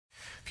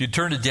If you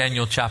turn to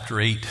Daniel chapter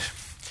 8,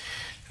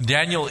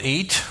 Daniel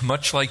 8,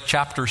 much like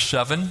chapter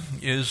 7,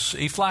 is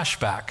a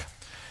flashback.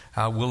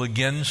 We'll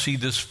again see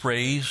this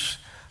phrase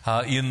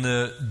in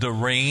the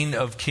reign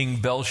of King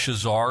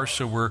Belshazzar.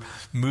 So we're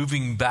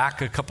moving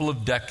back a couple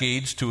of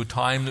decades to a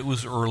time that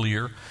was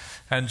earlier.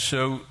 And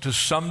so to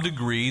some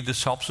degree,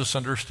 this helps us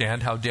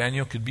understand how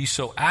Daniel could be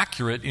so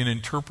accurate in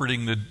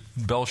interpreting the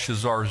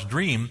Belshazzar's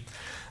dream,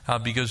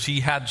 because he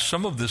had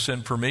some of this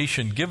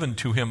information given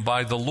to him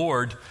by the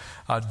Lord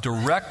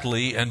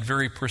directly and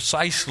very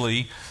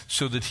precisely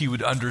so that he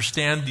would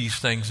understand these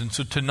things. And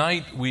so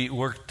tonight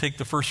we'll take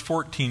the first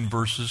 14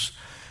 verses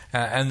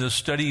and the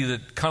study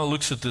that kind of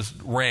looks at this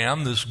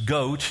ram, this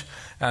goat,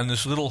 and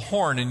this little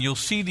horn. And you'll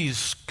see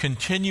these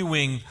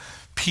continuing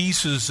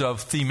pieces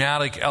of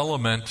thematic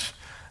element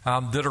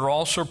that are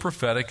also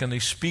prophetic, and they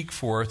speak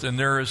forth. And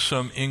there is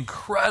some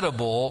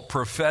incredible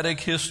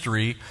prophetic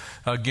history,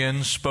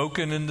 again,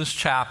 spoken in this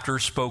chapter,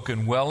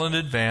 spoken well in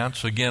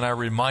advance. Again, I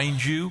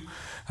remind you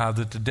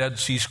that the Dead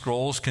Sea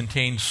Scrolls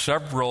contain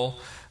several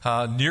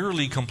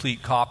nearly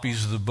complete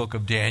copies of the book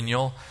of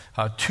Daniel.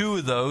 Two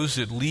of those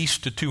at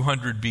least to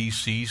 200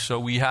 BC. So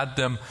we had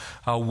them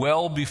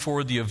well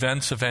before the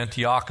events of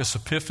Antiochus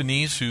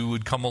Epiphanes, who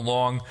would come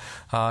along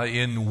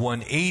in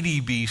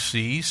 180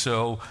 BC.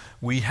 So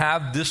we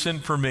have this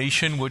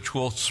information which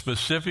will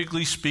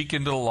specifically speak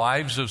into the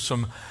lives of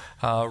some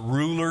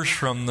rulers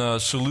from the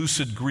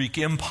Seleucid Greek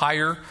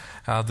Empire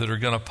that are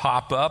going to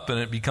pop up, and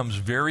it becomes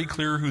very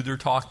clear who they're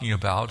talking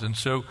about. And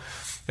so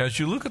as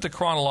you look at the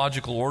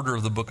chronological order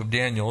of the book of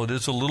Daniel, it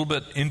is a little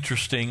bit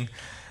interesting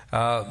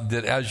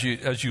that as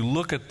you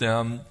look at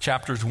them,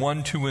 chapters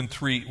 1, 2,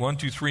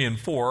 3, and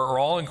 4 are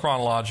all in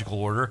chronological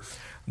order.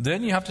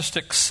 Then you have to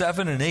stick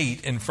 7 and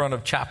 8 in front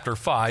of chapter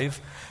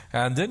 5,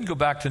 and then go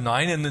back to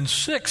 9, and then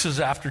 6 is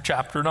after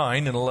chapter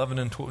 9, and 11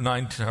 and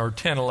 9 or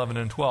 10, 11,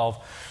 and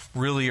 12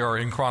 really are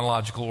in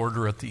chronological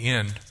order at the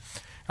end.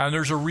 And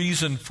there's a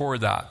reason for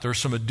that. There's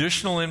some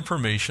additional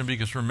information,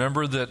 because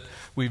remember that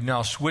we've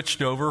now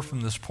switched over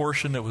from this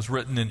portion that was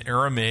written in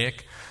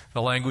Aramaic,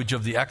 the language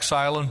of the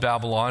exile in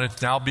Babylon.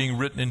 It's now being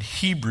written in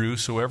Hebrew,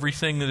 so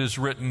everything that is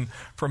written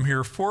from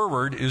here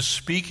forward is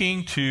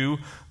speaking to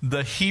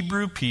the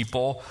Hebrew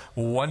people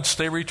once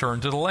they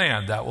return to the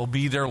land. That will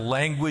be their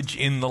language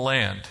in the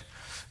land.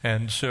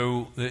 And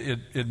so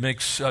it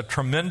makes a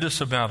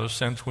tremendous amount of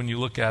sense when you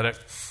look at it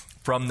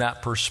from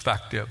that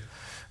perspective.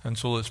 And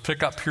so let's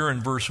pick up here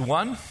in verse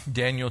 1,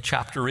 Daniel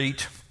chapter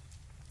 8.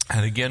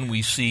 And again,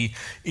 we see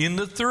in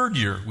the third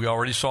year, we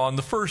already saw in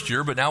the first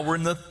year, but now we're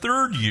in the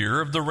third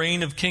year of the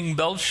reign of King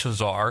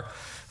Belshazzar,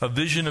 a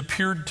vision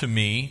appeared to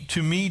me,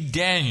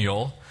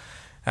 Daniel,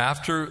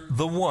 after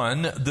the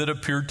one that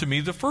appeared to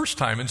me the first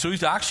time. And so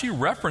he's actually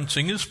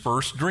referencing his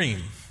first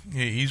dream.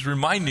 He's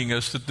reminding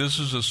us that this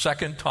is the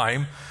second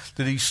time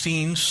that he's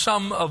seen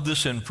some of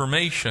this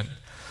information.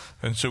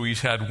 And so he's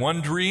had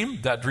one dream.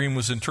 That dream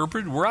was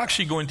interpreted. We're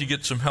actually going to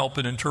get some help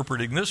in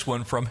interpreting this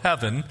one from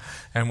heaven,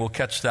 and we'll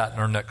catch that in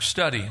our next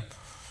study.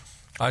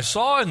 I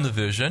saw in the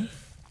vision,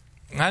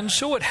 and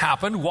so it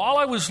happened while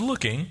I was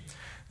looking,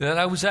 that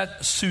I was at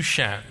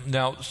Shushan.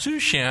 Now,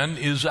 Shushan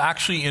is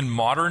actually in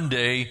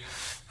modern-day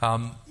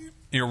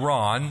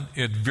Iran.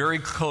 It's very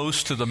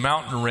close to the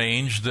mountain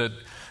range that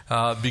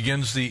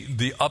begins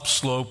the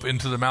upslope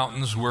into the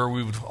mountains, where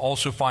we would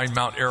also find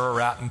Mount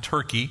Ararat in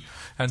Turkey.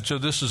 And so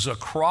this is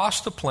across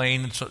the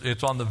plain.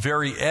 It's on the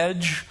very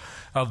edge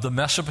of the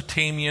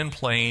Mesopotamian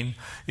plain.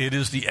 It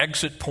is the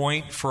exit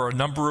point for a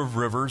number of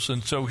rivers.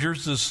 And so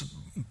here's this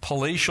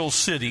palatial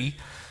city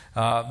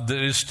that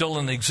is still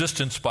in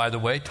existence, by the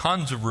way.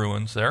 Tons of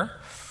ruins there.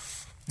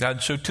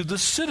 And so to the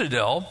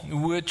citadel,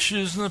 which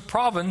is in the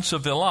province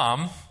of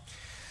Elam,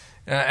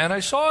 and I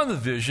saw in the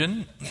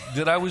vision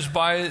that I was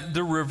by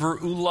the river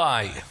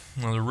Ulai.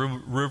 Now, the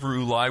river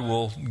Ulai,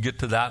 we'll get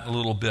to that in a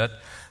little bit,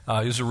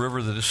 is a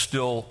river that is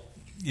still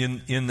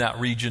in that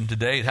region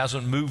today. It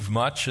hasn't moved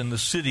much, and the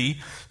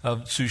city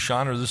of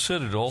Shushan, or the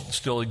citadel,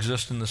 still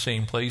exists in the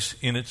same place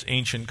in its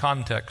ancient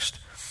context.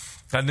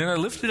 And then I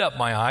lifted up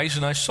my eyes,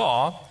 and I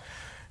saw,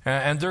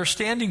 and there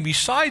standing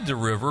beside the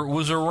river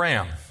was a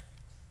ram,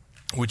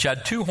 which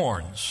had two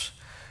horns.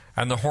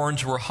 And the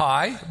horns were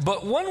high,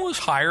 but one was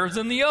higher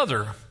than the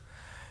other.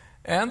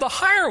 And the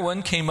higher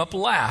one came up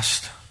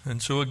last. And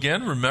so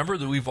again, remember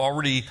that we've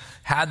already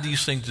had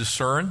these things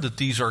discerned, that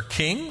these are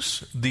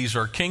kings, these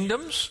are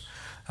kingdoms.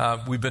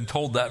 We've been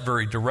told that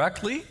very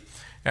directly.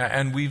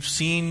 And we've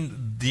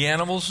seen the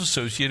animals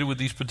associated with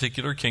these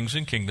particular kings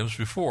and kingdoms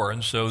before.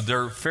 And so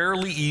they're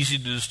fairly easy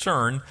to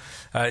discern,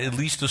 at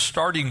least a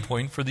starting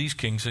point for these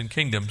kings and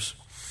kingdoms.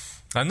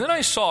 And then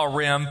I saw a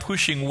ram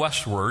pushing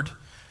westward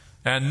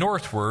and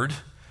northward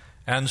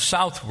and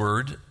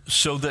southward,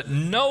 so that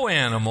no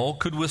animal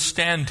could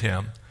withstand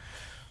him,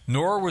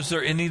 nor was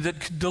there any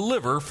that could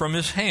deliver from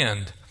his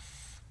hand.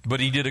 But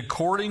he did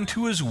according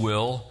to his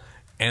will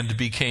and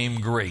became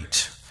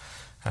great.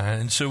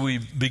 And so we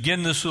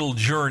begin this little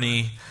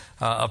journey,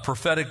 a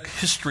prophetic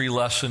history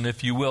lesson,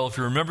 if you will. If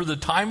you remember the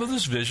time of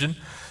this vision,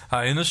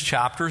 in this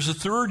chapter is the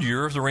third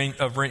year of the reign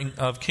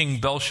of King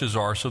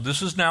Belshazzar. So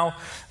this is now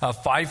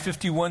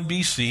 551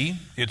 BC.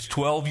 It's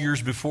 12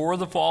 years before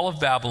the fall of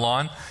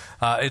Babylon.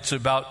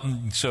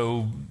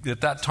 So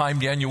at that time,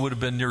 Daniel would have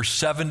been near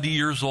 70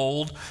 years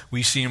old.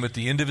 We see him at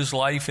the end of his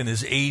life in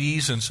his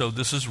 80s, and so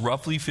this is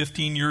roughly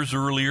 15 years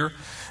earlier.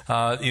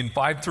 In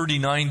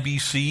 539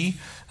 BC,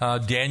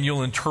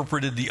 Daniel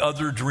interpreted the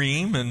other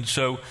dream, and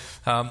so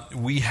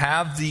we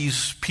have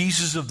these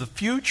pieces of the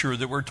future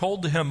that were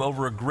told to him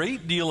over a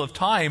great deal of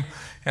time,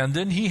 and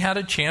then he had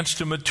a chance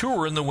to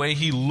mature in the way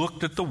he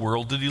looked at the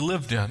world that he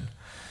lived in.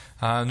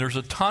 And there's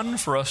a ton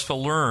for us to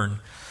learn.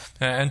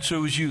 And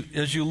so as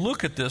you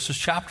look at this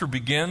chapter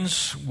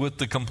begins with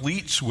the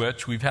complete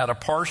switch. We've had a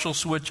partial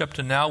switch up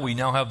to now. We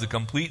now have the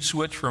complete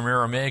switch from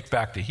Aramaic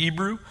back to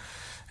Hebrew.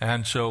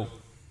 And so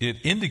it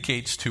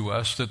indicates to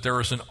us that there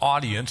is an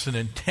audience, an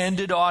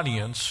intended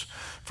audience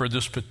for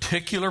this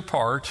particular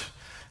part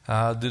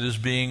that is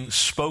being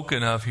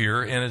spoken of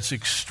here. And it's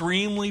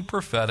extremely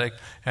prophetic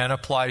and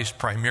applies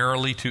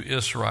primarily to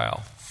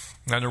Israel.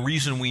 And the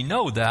reason we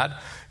know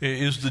that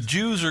is the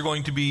Jews are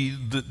going to be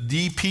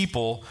the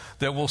people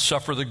that will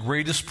suffer the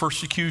greatest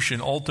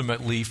persecution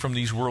ultimately from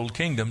these world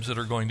kingdoms that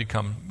are going to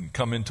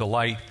come into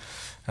light.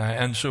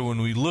 And so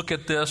when we look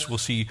at this, we'll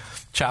see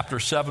chapter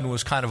 7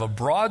 was kind of a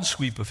broad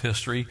sweep of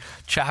history.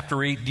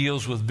 Chapter 8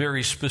 deals with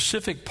very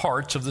specific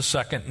parts of the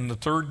second and the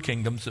third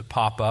kingdoms that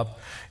pop up.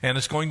 And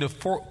it's going to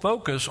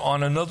focus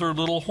on another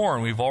little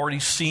horn. We've already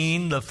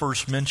seen the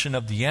first mention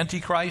of the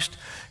Antichrist,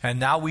 and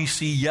now we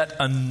see yet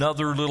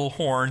another little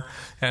horn.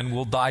 And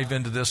we'll dive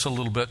into this a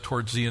little bit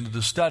towards the end of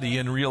the study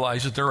and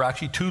realize that there are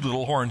actually two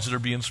little horns that are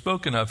being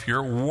spoken of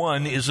here.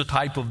 One is a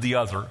type of the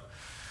other.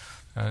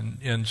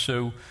 And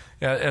so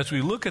as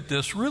we look at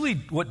this, really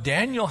what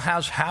Daniel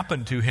has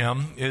happened to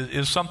him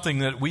is something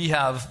that we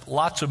have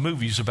lots of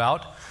movies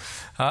about.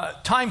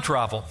 Time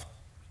travel.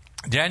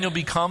 Daniel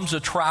becomes a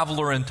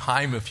traveler in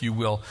time, if you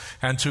will.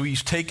 And so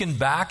he's taken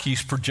back,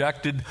 he's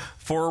projected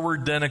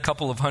forward then a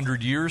couple of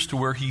hundred years to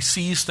where he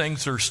sees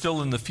things that are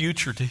still in the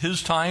future to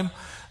his time,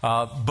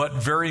 but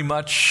very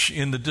much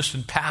in the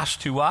distant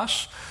past to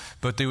us.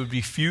 But they would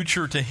be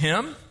future to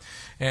him.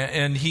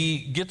 And he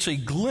gets a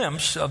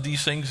glimpse of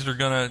these things that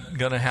are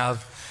going to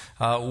have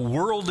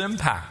world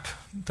impact,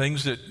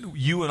 things that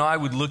you and I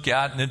would look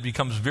at, and it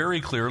becomes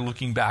very clear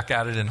looking back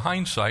at it in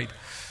hindsight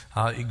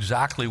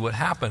exactly what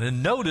happened.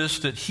 And notice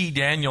that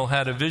Daniel,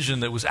 had a vision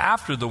that was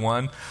after the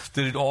one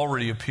that had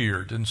already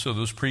appeared. And so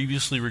those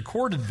previously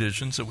recorded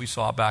visions that we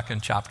saw back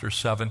in chapter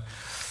 7.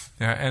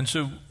 And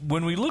so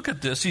when we look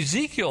at this,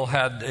 Ezekiel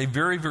had a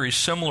very, very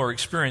similar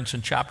experience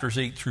in chapters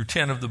 8 through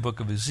 10 of the book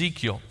of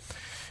Ezekiel.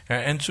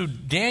 And so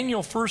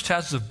Daniel first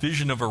has the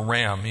vision of a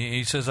ram.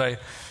 He says,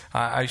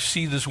 I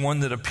see this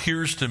one that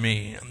appears to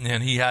me.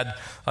 And he had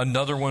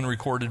another one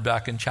recorded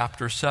back in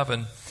chapter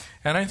 7.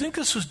 And I think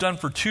this was done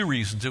for two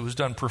reasons. It was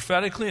done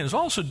prophetically, and it was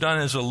also done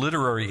as a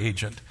literary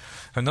agent.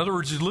 In other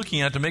words, he's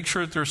looking at to make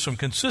sure that there's some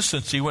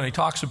consistency when he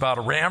talks about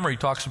a ram or he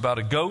talks about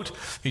a goat,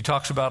 he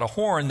talks about a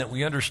horn, that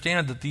we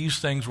understand that these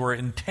things were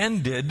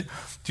intended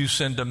to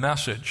send a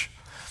message.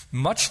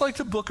 Much like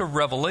the book of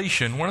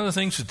Revelation, one of the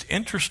things that's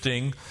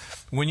interesting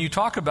when you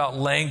talk about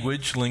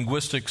language,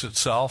 linguistics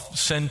itself,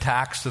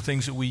 syntax, the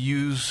things that we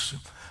use,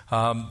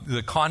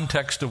 the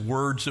context of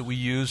words that we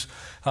use,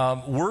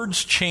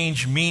 words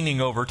change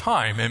meaning over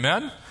time.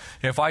 Amen?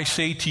 If I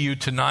say to you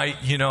tonight,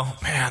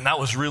 man, that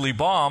was really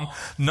bomb,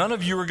 none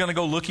of you are going to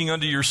go looking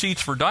under your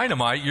seats for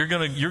dynamite. You're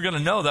going to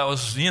know that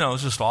was, it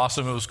was just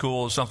awesome, it was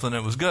cool, it was something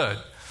that was good.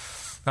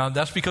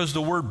 That's because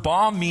the word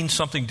bomb means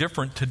something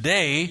different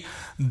today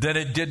than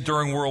it did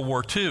during World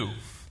War II.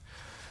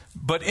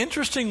 But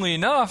interestingly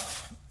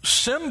enough,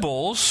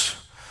 symbols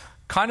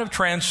kind of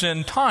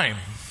transcend time.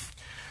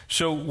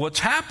 So what's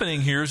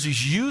happening here is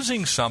he's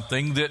using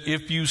something that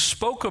if you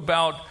spoke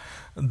about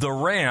the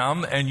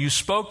ram and you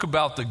spoke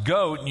about the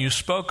goat and you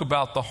spoke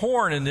about the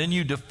horn and then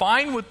you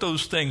define what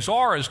those things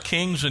are as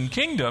kings and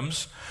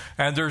kingdoms,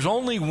 and there's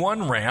only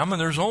one ram and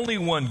there's only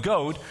one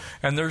goat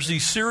and there's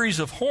these series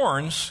of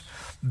horns,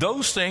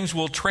 those things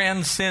will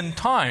transcend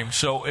time.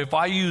 So if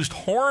I used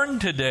horn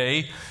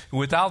today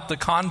without the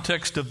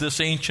context of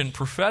this ancient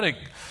prophetic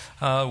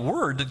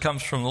word that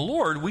comes from the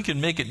Lord, we can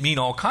make it mean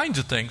all kinds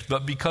of things.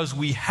 But because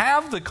we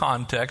have the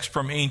context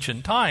from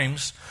ancient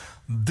times,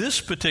 this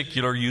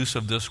particular use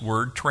of this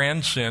word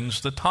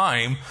transcends the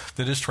time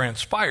that has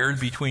transpired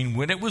between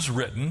when it was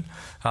written,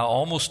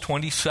 almost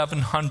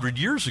 2,700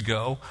 years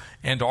ago,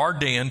 and our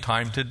day and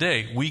time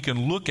today. We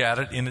can look at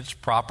it in its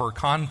proper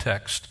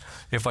context.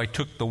 If I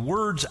took the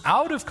words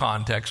out of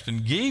context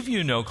and gave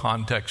you no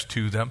context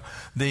to them,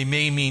 they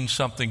may mean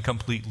something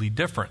completely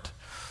different.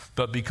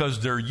 But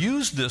because they're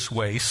used this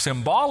way,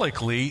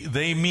 symbolically,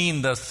 they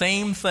mean the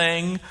same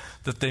thing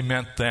that they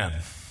meant then.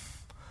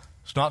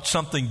 It's not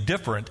something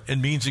different. It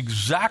means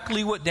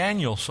exactly what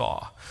Daniel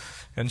saw.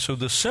 And so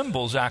the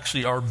symbols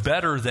actually are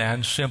better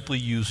than simply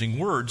using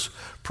words,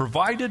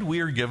 provided we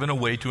are given a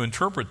way to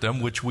interpret them,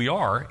 which we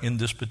are in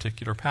this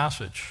particular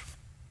passage.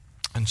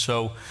 And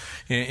so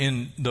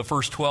in the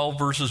first 12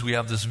 verses, we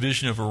have this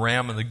vision of a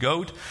ram and the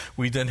goat.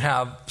 We then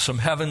have some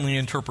heavenly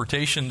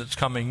interpretation that's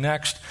coming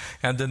next,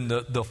 and then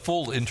the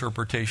full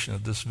interpretation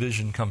of this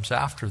vision comes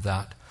after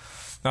that.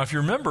 Now, if you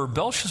remember,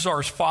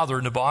 Belshazzar's father,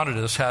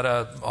 Nabonidus, had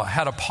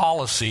a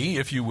policy,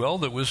 if you will,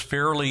 that was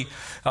fairly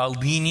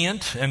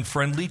lenient and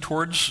friendly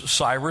towards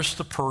Cyrus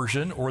the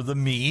Persian or the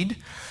Mede.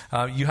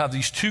 You have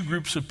these two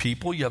groups of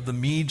people. You have the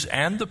Medes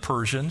and the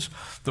Persians.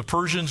 The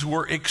Persians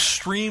were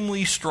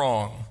extremely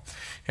strong.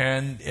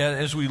 And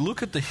as we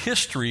look at the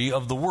history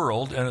of the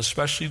world, and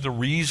especially the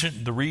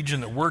region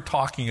that we're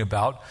talking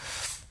about,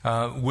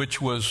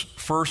 which was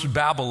first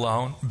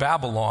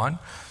Babylon,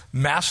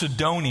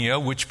 Macedonia,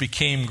 which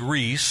became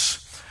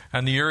Greece,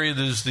 and the area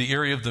that is the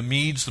area of the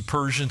Medes, the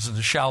Persians, and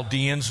the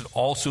Chaldeans, and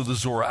also the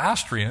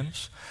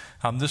Zoroastrians,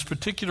 this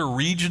particular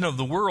region of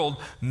the world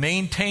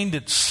maintained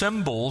its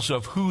symbols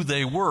of who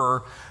they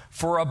were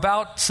for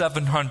about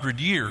 700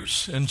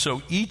 years. And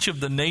so each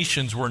of the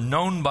nations were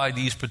known by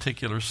these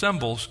particular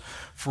symbols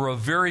for a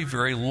very,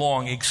 very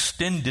long,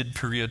 extended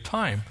period of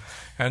time.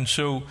 And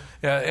so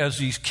as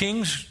these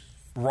kings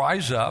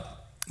rise up,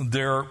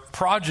 their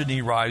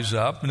progeny rise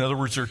up, in other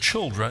words, their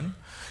children,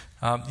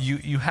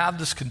 you have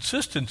this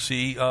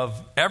consistency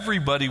of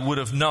everybody would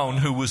have known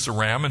who was the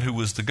ram and who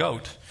was the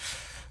goat,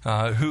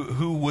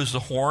 who was the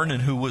horn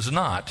and who was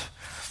not.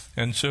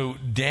 And so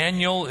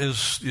Daniel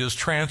is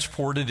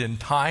transported in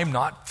time,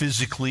 not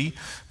physically,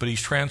 but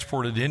he's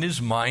transported in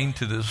his mind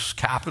to this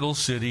capital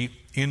city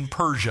in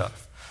Persia,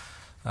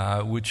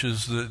 which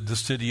is the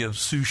city of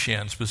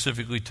Shushan,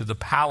 specifically to the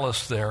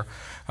palace there.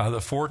 The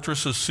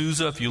fortress of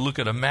Susa, if you look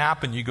at a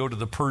map and you go to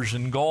the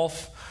Persian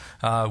Gulf,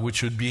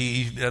 which would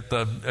be at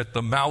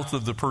the mouth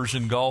of the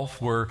Persian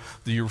Gulf where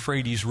the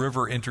Euphrates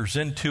River enters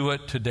into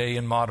it today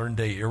in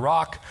modern-day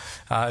Iraq.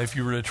 If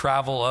you were to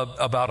travel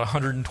about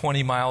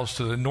 120 miles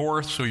to the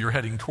north, so you're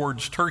heading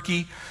towards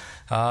Turkey,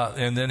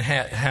 and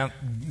then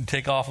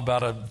take off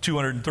about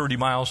 230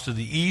 miles to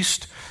the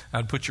east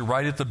and put you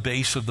right at the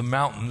base of the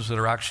mountains that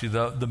are actually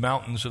the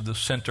mountains of the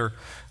center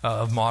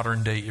of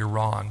modern-day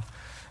Iran.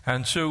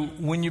 And so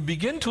when you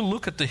begin to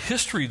look at the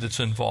history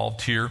that's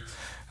involved here,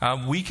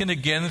 we can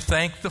again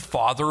thank the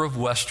father of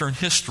Western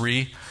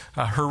history,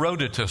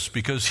 Herodotus,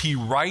 because he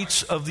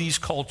writes of these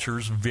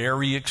cultures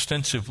very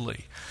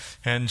extensively.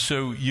 And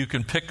so you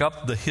can pick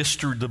up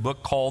the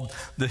book called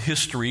The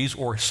Histories,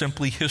 or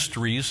simply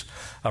Histories,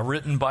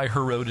 written by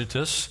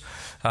Herodotus,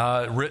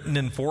 written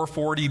in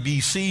 440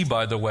 BC,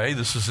 by the way.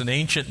 This is an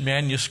ancient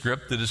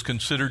manuscript that is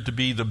considered to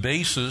be the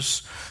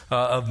basis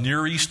of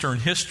Near Eastern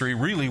history,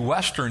 really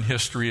Western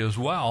history as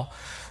well.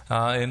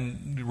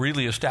 And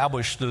really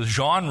established the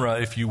genre,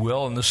 if you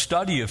will, and the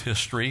study of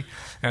history.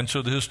 And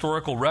so the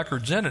historical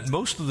records in it,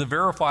 most of the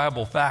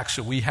verifiable facts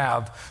that we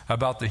have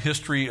about the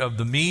history of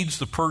the Medes,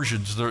 the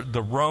Persians,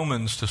 the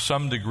Romans to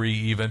some degree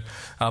even,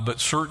 but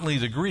certainly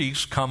the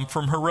Greeks, come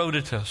from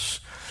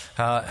Herodotus.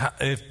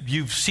 If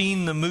you've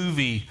seen the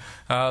movie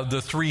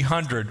The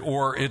 300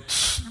 or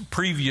its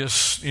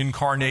previous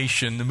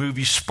incarnation, the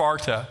movie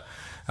Sparta,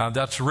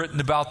 that's written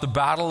about the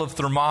Battle of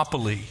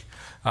Thermopylae.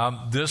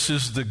 This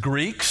is the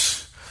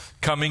Greeks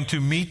coming to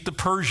meet the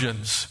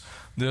Persians,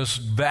 this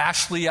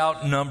vastly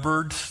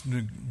outnumbered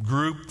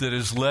group that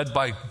is led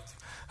by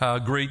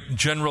great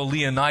General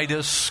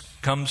Leonidas,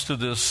 comes to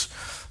this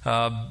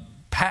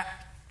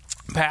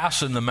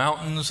pass in the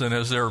mountains, and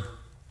as they're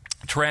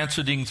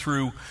transiting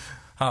through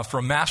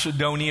from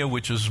Macedonia,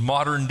 which is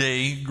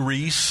modern-day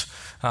Greece,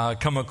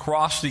 come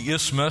across the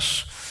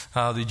isthmus.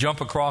 They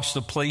jump across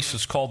the place.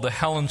 It's called the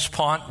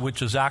Hellespont,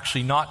 which is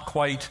actually not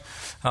quite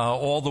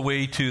all the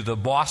way to the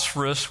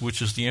Bosphorus,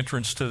 which is the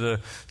entrance to the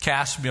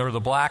Caspian, or the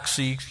Black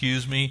Sea,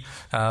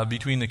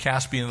 between the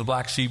Caspian and the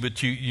Black Sea.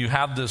 But you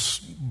have this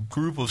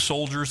group of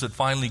soldiers that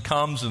finally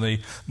comes, and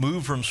they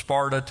move from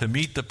Sparta to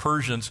meet the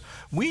Persians.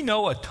 We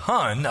know a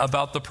ton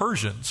about the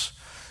Persians.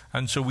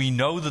 And so we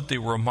know that they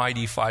were a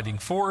mighty fighting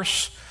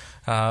force.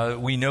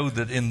 We know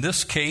that in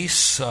this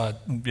case,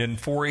 in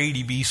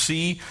 480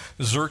 BC,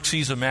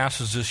 Xerxes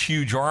amasses this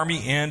huge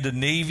army and a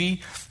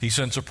navy. He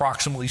sends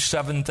approximately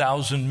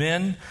 7,000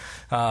 men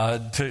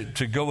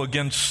to go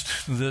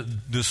against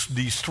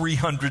these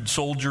 300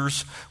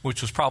 soldiers,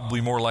 which was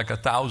probably more like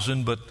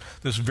 1,000, but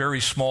this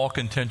very small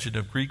contingent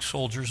of Greek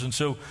soldiers. And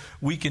so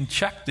we can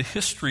check the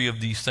history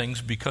of these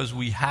things because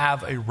we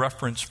have a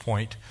reference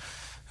point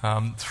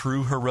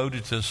through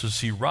Herodotus as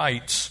he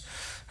writes.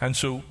 And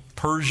so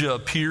Persia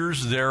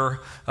appears. Their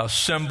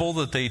symbol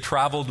that they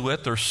traveled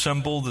with, their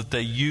symbol that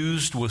they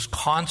used was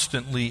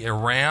constantly a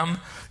ram.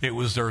 It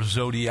was their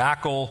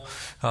zodiacal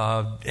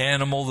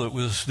animal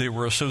that they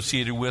were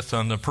associated with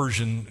on the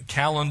Persian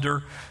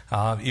calendar.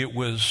 It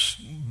was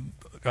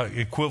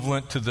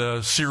equivalent to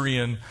the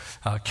Syrian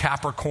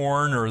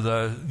Capricorn, or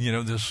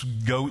this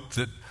goat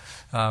that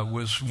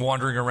was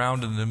wandering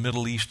around in the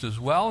Middle East as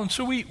well. And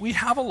so we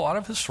have a lot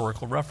of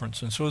historical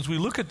reference. And so as we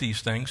look at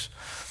these things,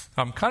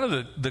 kind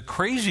of the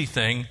crazy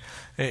thing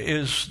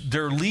is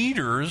their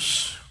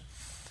leaders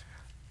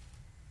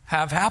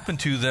have happened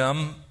to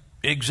them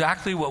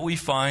exactly what we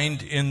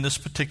find in this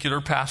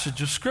particular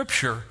passage of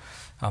Scripture.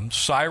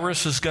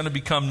 Cyrus is going to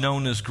become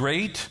known as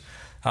great.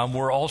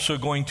 We're also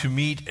going to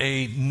meet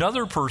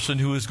another person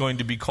who is going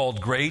to be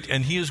called great,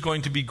 and he is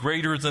going to be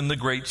greater than the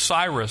great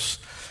Cyrus.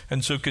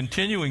 And so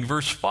continuing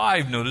verse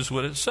 5, notice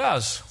what it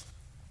says.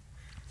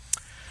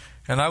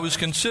 And I was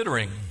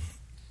considering,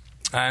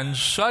 and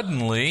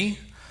suddenly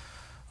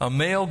a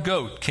male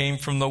goat came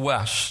from the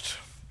west.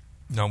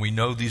 Now we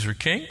know these are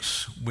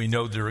kings, we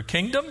know there are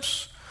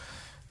kingdoms,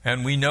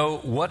 and we know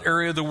what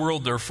area of the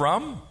world they're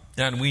from,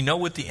 and we know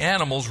what the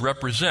animals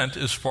represent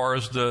as far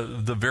as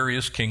the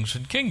various kings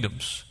and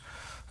kingdoms.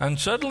 And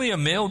suddenly a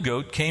male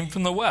goat came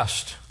from the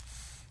west,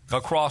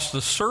 across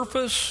the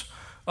surface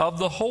of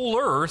the whole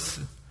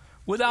earth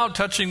without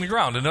touching the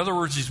ground. In other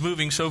words, he's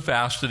moving so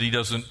fast that he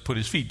doesn't put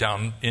his feet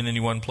down in any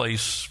one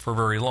place for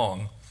very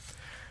long.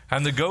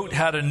 And the goat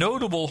had a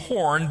notable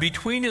horn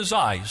between his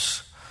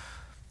eyes.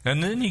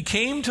 And then he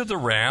came to the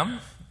ram.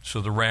 So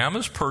the ram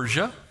is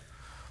Persia.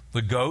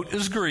 The goat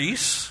is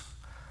Greece.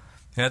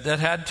 That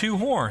had 2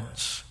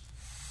 horns,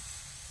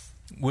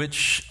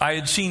 which I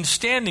had seen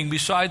standing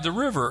beside the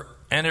river,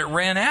 and it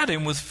ran at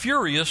him with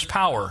furious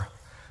power.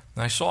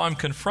 And I saw him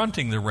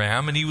confronting the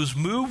ram, and he was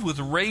moved with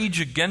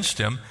rage against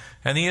him,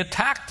 and he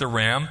attacked the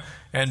ram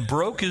and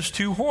broke his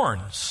 2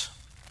 horns.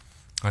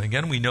 And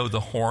again, we know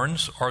the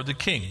horns are the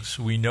kings.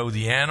 We know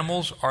the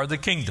animals are the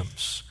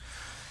kingdoms.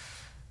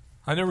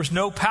 And there was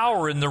no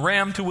power in the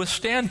ram to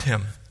withstand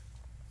him.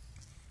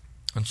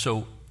 And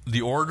so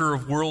the order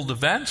of world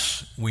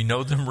events, we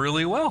know them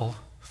really well.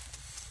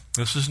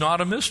 This is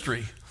not a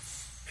mystery.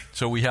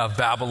 So we have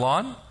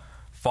Babylon,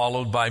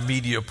 followed by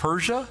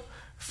Media-Persia,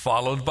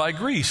 followed by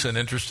Greece. And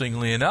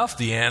interestingly enough,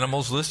 the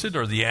animals listed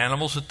are the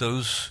animals that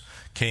those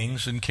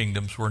kings and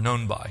kingdoms were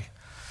known by.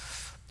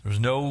 There's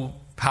no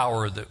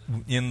power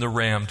in the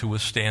ram to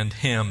withstand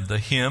him. The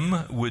him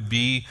would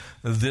be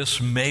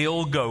this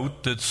male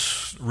goat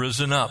that's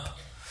risen up.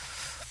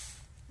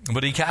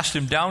 But he cast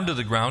him down to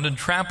the ground and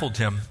trampled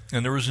him,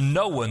 and there was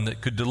no one that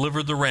could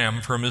deliver the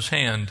ram from his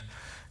hand.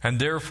 And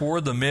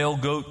therefore the male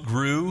goat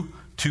grew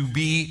to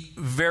be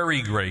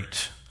very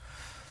great.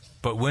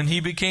 But when he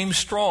became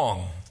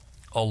strong,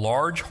 a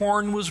large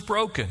horn was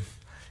broken,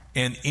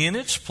 and in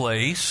its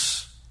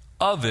place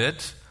of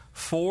it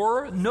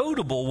 4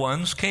 notable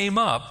ones came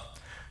up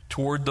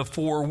toward the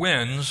 4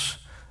 winds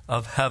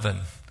of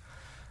heaven.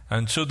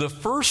 And so the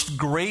first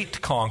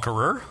great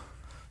conqueror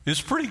is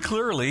pretty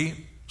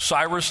clearly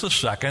Cyrus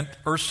II,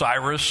 or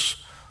Cyrus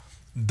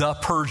the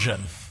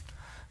Persian.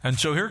 And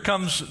so here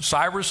comes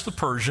Cyrus the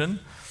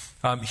Persian.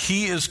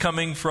 He is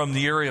coming from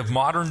the area of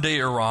modern-day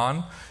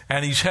Iran,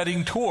 and he's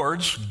heading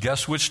towards,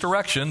 guess which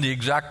direction? The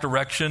exact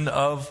direction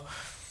of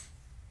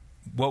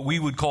what we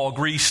would call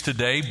Greece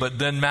today, but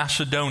then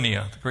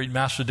Macedonia, the great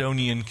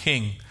Macedonian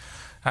king.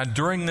 And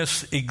during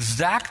this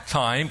exact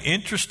time,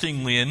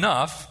 interestingly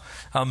enough,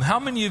 how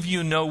many of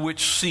you know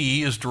which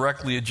sea is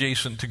directly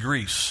adjacent to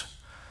Greece?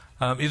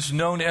 It's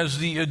known as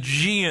the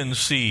Aegean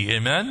Sea.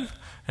 Amen?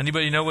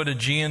 Anybody know what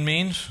Aegean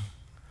means?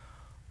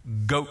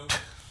 Goat.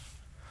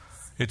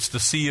 It's the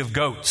Sea of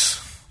Goats.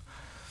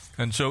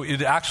 And so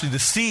the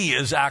sea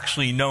is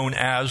actually known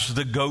as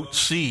the Goat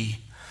Sea.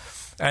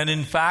 And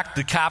in fact,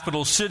 the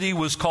capital city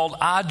was called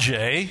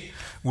Aje,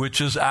 which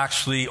is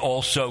actually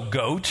also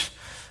goat.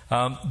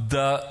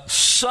 The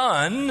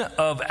son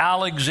of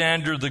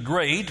Alexander the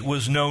Great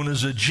was known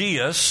as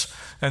Aegeus.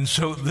 And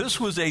so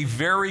this was a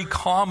very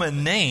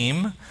common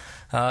name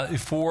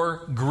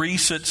for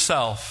Greece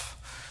itself.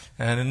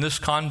 And in this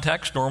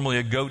context, normally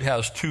a goat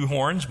has 2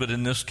 horns, but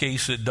in this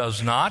case it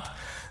does not.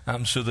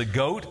 So the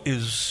goat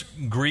is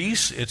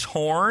Greece. Its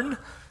horn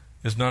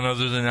is none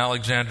other than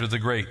Alexander the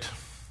Great.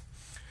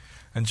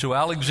 And so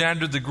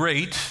Alexander the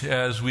Great,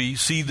 as we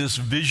see this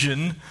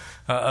vision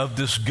of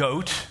this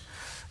goat,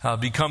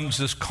 becomes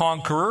this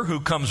conqueror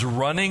who comes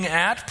running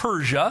at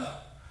Persia,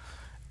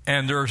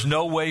 and there's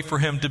no way for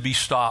him to be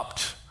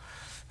stopped.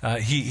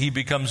 He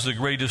becomes the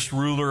greatest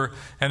ruler,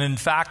 and in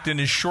fact, in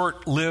his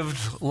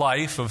short-lived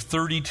life of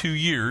 32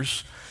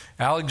 years,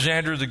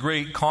 Alexander the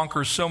Great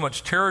conquers so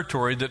much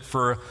territory that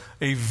for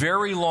a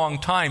very long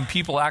time,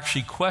 people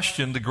actually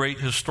questioned the great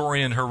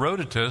historian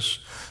Herodotus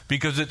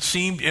because it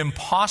seemed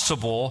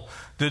impossible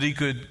that he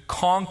could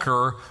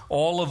conquer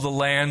all of the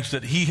lands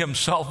that he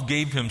himself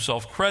gave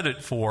himself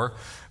credit for,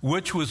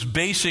 which was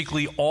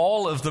basically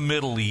all of the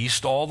Middle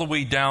East, all the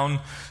way down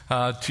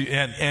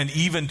and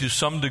even to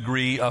some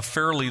degree a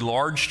fairly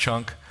large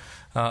chunk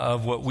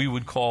of what we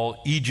would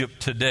call Egypt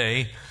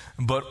today,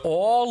 but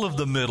all of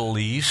the Middle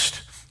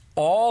East,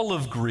 all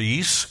of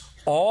Greece,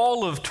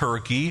 all of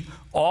Turkey,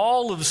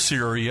 all of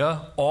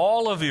Syria,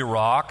 all of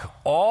Iraq,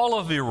 all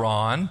of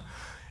Iran,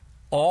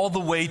 all the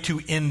way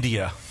to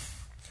India.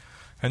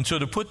 And so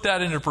to put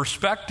that into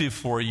perspective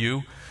for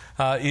you,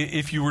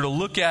 if you were to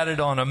look at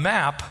it on a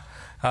map,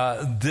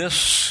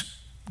 this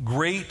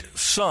great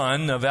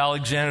son of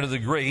Alexander the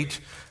Great,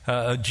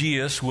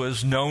 Aegeus,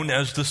 was known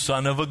as the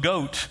son of a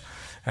goat.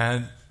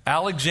 And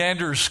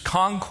Alexander's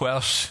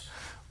conquests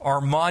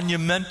are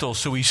monumental.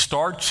 So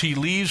he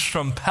leaves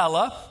from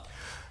Pella.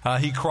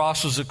 He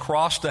crosses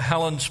across the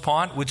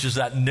Hellespont, which is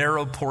that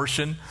narrow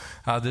portion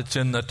that's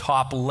in the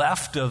top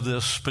left of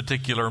this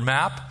particular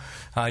map.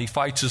 He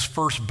fights his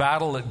first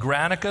battle at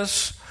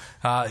Granicus.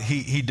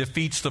 He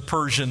defeats the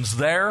Persians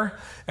there.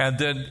 And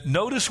then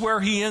notice where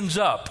he ends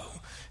up.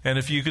 And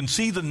if you can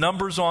see the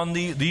numbers on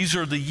these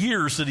are the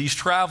years that he's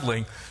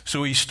traveling.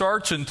 So he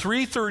starts in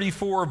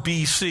 334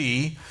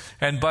 BC,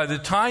 and by the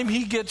time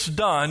he gets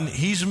done,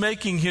 he's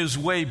making his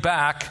way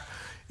back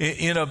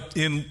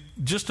in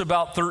just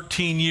about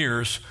 13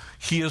 years.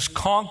 He has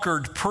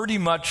conquered pretty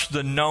much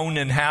the known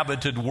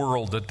inhabited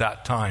world at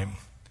that time.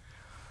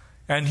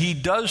 And he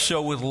does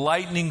so with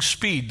lightning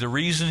speed. The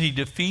reason he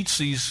defeats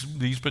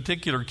these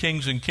particular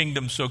kings and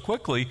kingdoms so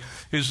quickly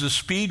is the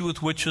speed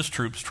with which his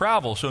troops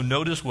travel. So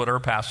notice what our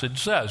passage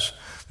says.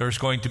 There's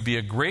going to be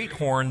a great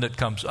horn that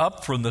comes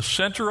up from the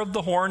center of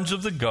the horns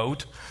of the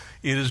goat.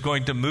 It is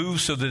going to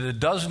move so that it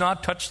does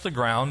not touch the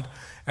ground,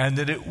 and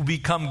that it will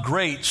become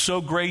great,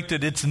 so great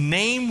that its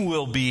name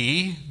will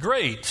be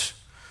great.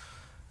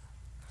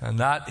 And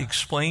that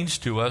explains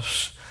to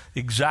us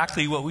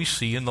exactly what we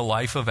see in the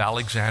life of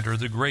Alexander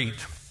the Great.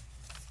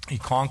 He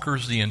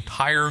conquers the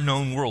entire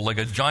known world like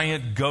a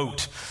giant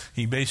goat.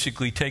 He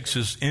basically takes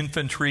his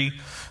infantry,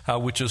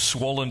 which is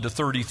swollen to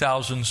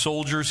 30,000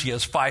 soldiers. He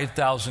has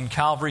 5,000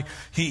 cavalry.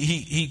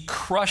 He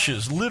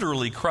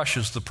literally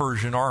crushes the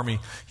Persian army.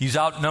 He's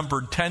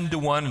outnumbered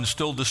 10-1 and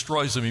still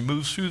destroys them. He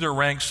moves through their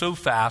ranks so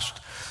fast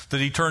that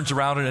he turns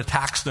around and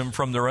attacks them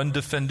from their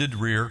undefended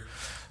rear.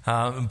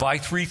 By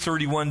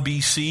 331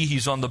 BC,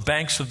 he's on the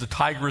banks of the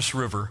Tigris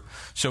River.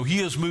 So he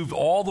has moved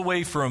all the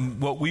way from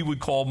what we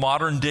would call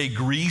modern-day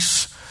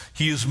Greece.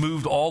 He has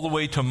moved all the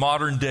way to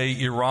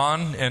modern-day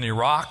Iran and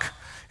Iraq,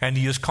 and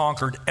he has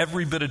conquered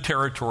every bit of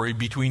territory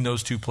between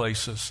those two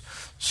places.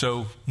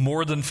 So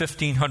more than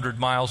 1,500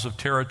 miles of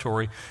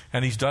territory,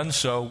 and he's done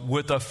so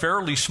with a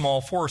fairly small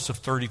force of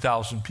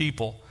 30,000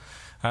 people.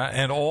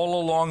 And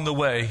all along the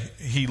way,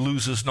 he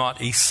loses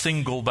not a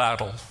single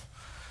battle.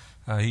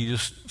 He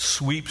just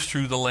sweeps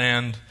through the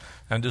land,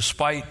 and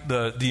despite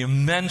the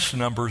immense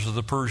numbers of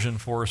the Persian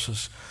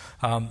forces,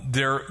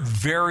 their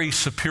very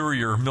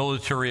superior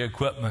military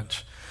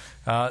equipment,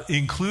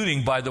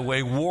 including, by the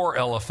way, war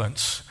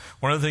elephants.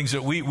 One of the things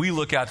that we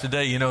look at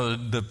today,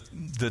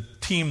 the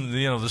team,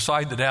 the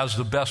side that has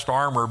the best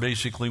armor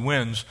basically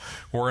wins,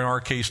 or in our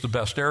case, the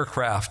best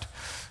aircraft.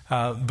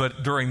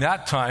 But during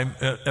that time,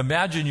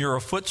 imagine you're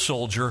a foot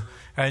soldier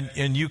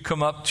and you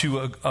come up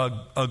to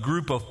a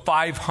group of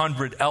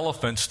 500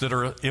 elephants that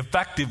are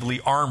effectively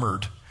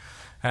armored,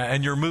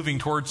 and you're moving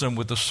towards them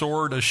with a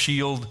sword, a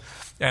shield,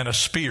 and a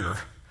spear.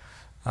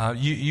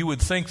 You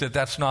would think that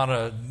that's not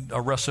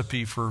a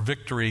recipe for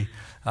victory,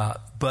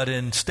 but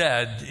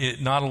instead,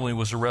 it not only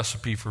was a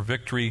recipe for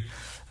victory,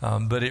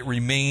 but it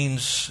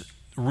remains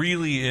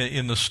really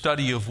in the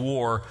study of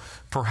war,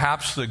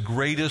 perhaps the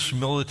greatest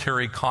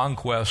military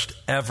conquest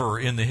ever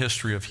in the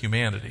history of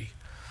humanity.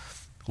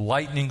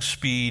 Lightning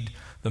speed,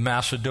 the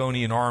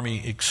Macedonian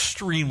army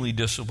extremely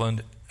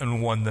disciplined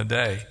and won the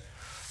day.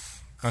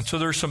 And so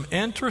there's some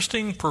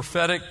interesting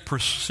prophetic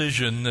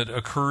precision that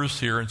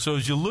occurs here. And so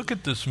as you look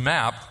at this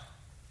map,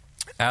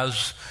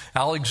 as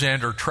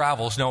Alexander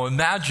travels, now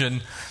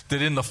imagine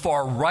that in the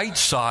far right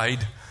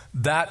side,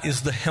 that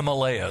is the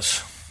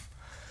Himalayas.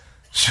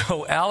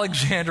 So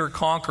Alexander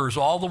conquers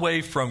all the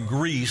way from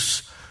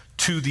Greece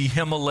to the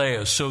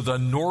Himalayas. So the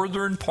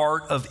northern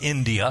part of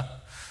India,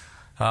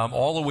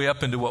 all the way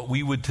up into what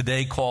we would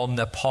today call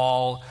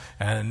Nepal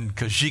and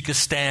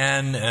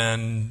Kazakhstan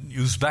and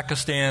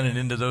Uzbekistan, and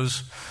into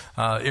those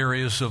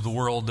areas of the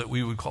world that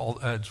we would call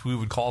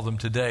them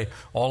today,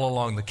 all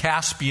along the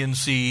Caspian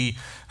Sea,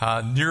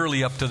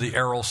 nearly up to the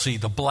Aral Sea,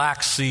 the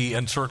Black Sea,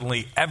 and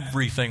certainly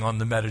everything on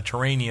the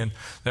Mediterranean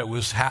that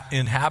was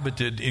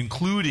inhabited,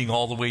 including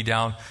all the way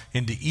down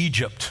into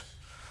Egypt.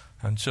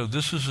 And so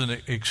this is an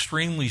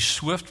extremely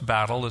swift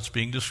battle that's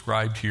being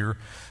described here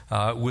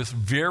with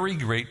very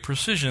great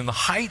precision. The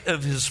height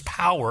of his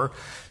power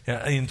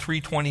in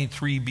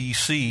 323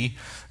 BC,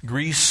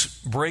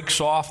 Greece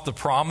breaks off the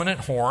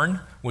prominent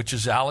horn, which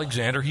is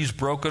Alexander. He's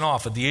broken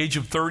off. At the age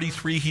of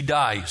 33, he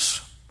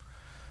dies.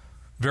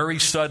 Very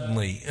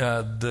suddenly.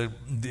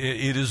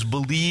 It is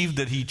believed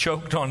that he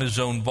choked on his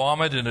own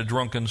vomit in a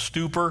drunken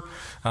stupor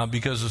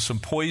because of some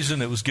poison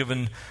that was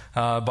given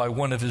by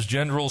one of his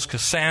generals,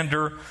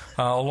 Cassander,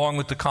 along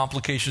with the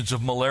complications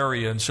of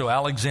malaria. And so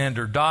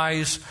Alexander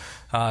dies.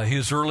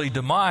 His early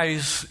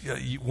demise,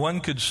 one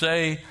could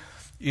say,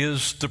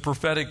 is the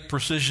prophetic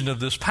precision of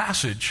this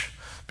passage.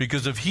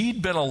 Because if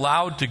he'd been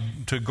allowed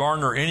to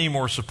garner any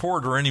more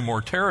support or any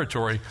more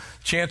territory,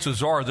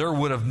 chances are there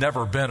would have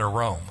never been a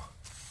Rome.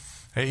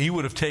 He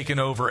would have taken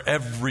over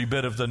every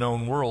bit of the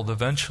known world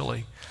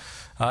eventually.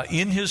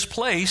 In his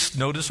place,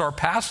 notice our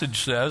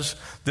passage says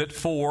that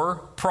 4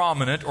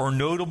 prominent or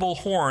notable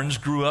horns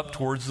grew up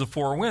towards the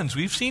 4 winds.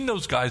 We've seen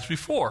those guys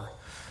before.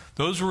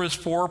 Those were his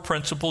 4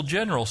 principal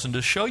generals. And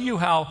to show you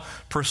how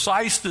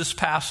precise this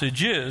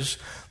passage is,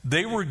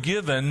 they were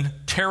given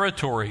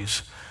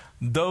territories.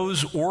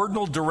 those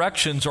ordinal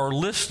directions are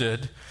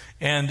listed,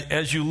 and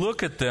as you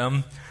look at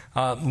them,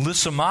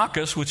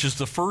 Lysimachus, which is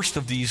the first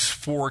of these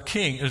four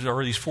kings,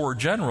 or these four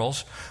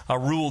generals,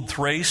 ruled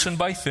Thrace and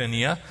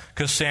Bithynia.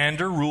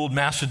 Cassander ruled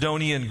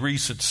Macedonia and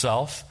Greece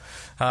itself.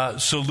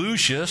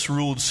 Seleucus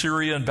ruled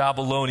Syria and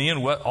Babylonia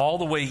and went all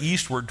the way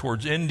eastward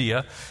towards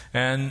India.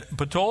 And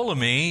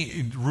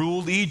Ptolemy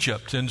ruled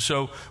Egypt. And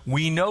so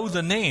we know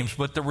the names,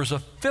 but there was a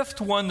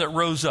fifth one that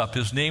rose up.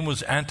 His name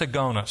was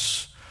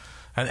Antigonus.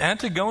 And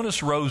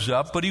Antigonus rose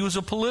up, but he was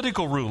a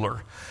political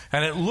ruler.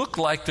 And it looked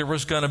like there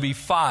was going to be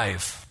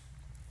five.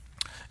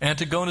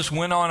 Antigonus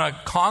went on a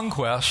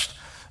conquest.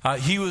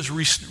 He was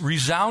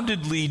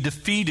resoundingly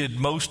defeated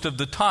most of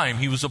the time.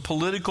 He was a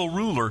political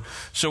ruler.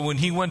 So when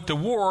he went to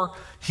war,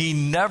 he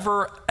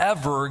never,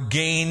 ever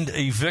gained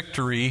a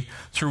victory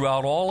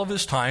throughout all of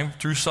his time,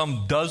 through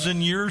some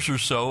dozen years or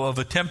so of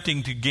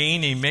attempting to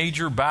gain a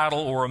major battle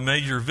or a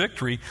major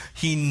victory.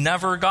 He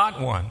never got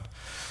one.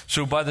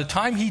 So by the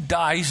time he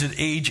dies at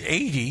age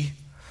 80,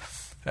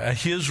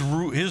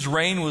 his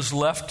reign was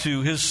left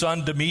to his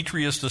son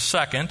Demetrius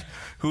II,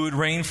 who would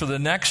reign for the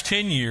next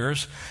 10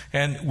 years.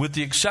 And with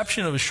the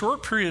exception of a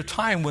short period of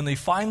time when they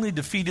finally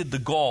defeated the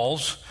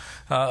Gauls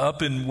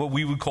up in what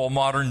we would call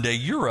modern-day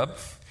Europe,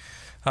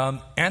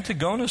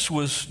 Antigonus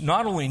was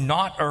not only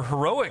not a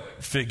heroic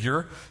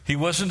figure, he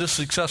wasn't a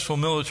successful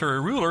military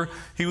ruler,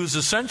 he was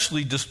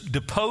essentially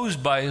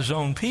deposed by his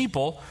own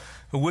people,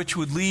 which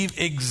would leave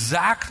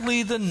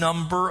exactly the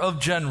number of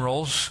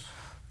generals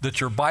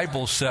that your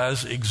Bible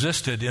says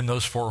existed in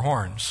those four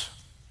horns.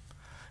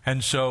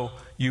 And so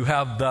you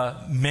have the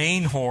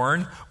main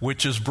horn,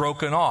 which is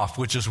broken off,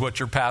 which is what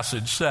your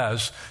passage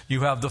says.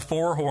 You have the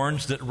four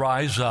horns that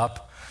rise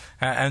up.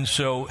 And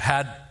so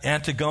had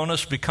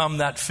Antigonus become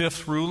that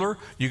fifth ruler,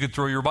 you could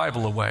throw your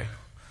Bible away.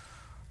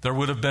 There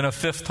would have been a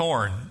fifth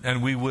horn,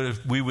 and we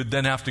would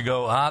then have to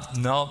go,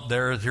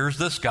 here's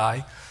this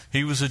guy.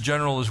 He was a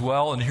general as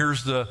well, and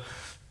here's the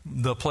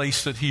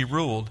place that he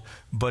ruled.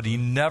 But he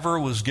never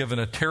was given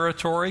a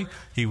territory.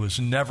 He was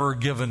never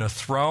given a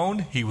throne.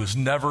 He was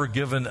never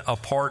given a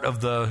part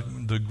of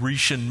the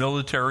Grecian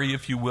military,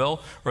 if you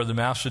will, or the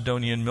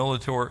Macedonian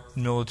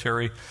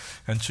military.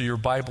 And so your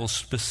Bible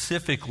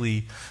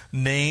specifically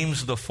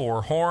names the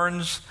four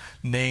horns,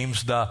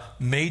 names the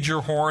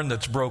major horn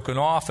that's broken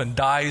off and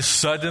dies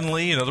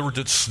suddenly. In other words,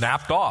 it's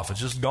snapped off.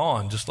 It's just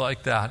gone, just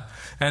like that.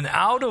 And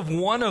out of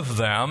one of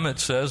them, it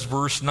says,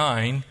 verse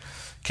 9,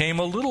 came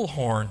a little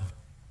horn,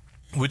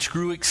 which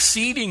grew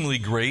exceedingly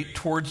great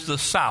towards the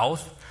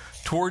south,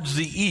 towards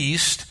the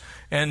east,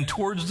 and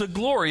towards the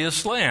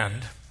glorious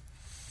land.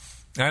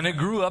 And it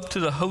grew up to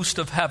the host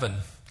of heaven,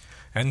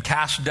 and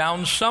cast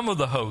down some of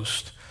the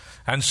host,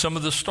 and some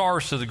of the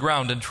stars to the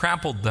ground, and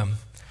trampled them.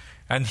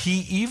 And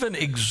he even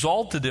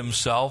exalted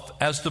himself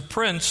as the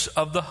prince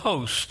of the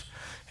host.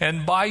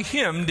 And by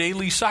him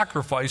daily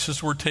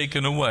sacrifices were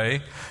taken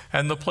away,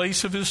 and the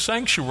place of his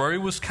sanctuary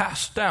was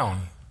cast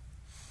down.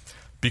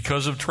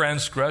 Because of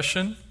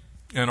transgression,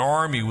 an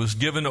army was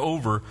given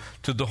over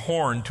to the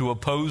horn to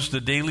oppose the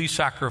daily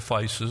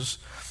sacrifices,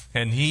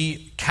 and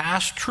he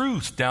cast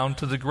truth down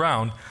to the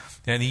ground,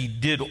 and he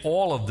did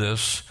all of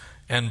this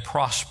and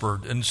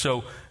prospered. And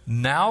so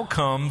now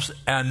comes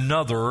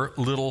another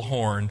little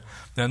horn.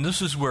 And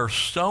this is where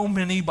so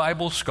many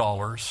Bible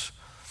scholars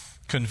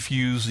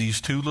confuse these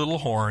two little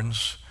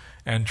horns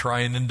and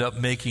try and end up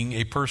making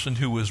a person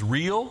who was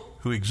real,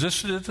 who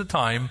existed at the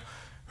time,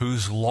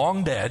 who's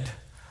long dead,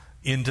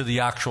 into the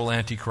actual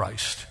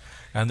Antichrist.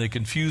 And they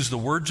confuse the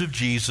words of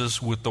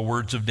Jesus with the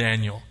words of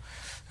Daniel.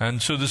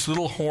 And so this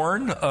little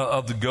horn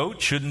of the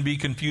goat shouldn't be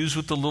confused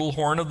with the little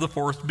horn of the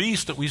fourth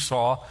beast that we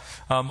saw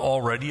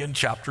already in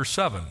chapter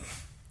 7.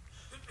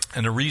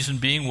 And the reason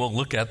being, we'll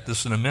look at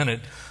this in a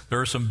minute, there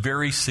are some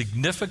very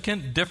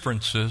significant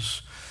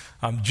differences.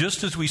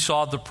 Just as we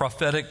saw the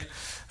prophetic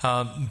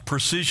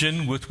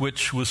precision with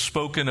which was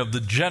spoken of the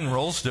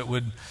generals that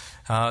would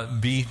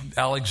be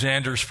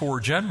Alexander's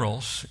four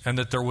generals, and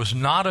that there was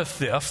not a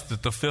fifth,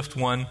 that the fifth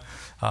one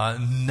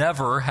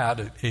never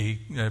had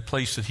a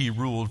place that he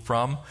ruled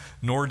from,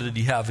 nor did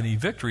he have any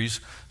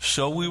victories.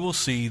 So we will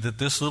see that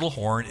this little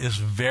horn is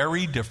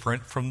very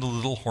different from the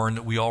little horn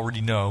that we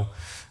already know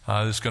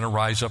is going to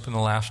rise up in the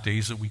last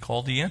days that we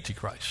call the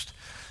Antichrist.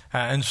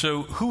 And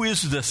so who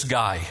is this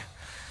guy?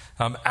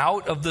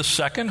 Out of the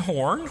second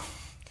horn,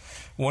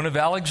 one of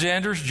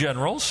Alexander's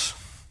generals,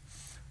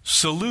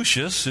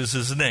 Seleucus is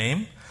his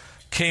name,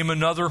 came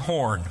another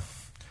horn.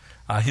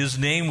 His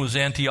name was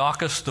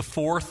Antiochus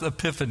IV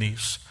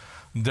Epiphanes.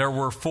 There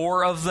were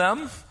four of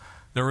them.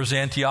 There was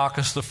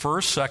Antiochus the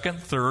first, second,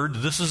 third.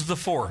 This is the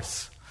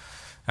fourth.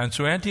 And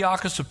so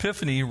Antiochus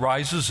Epiphanes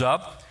rises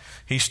up.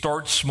 He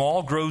starts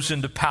small, grows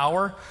into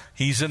power.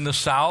 He's in the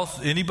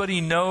south.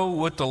 Anybody know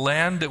what the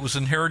land that was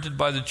inherited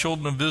by the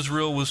children of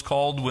Israel was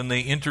called when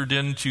they entered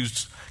into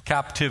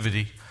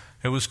captivity?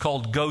 It was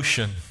called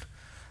Goshen.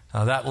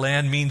 That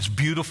land means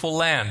beautiful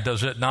land,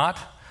 does it not?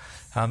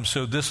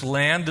 So this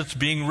land that's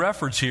being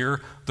referenced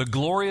here, the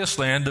glorious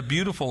land, the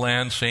beautiful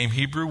land, same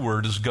Hebrew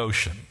word as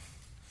Goshen.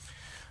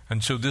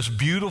 And so this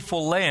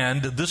beautiful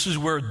land, this is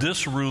where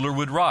this ruler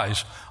would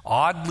rise.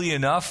 Oddly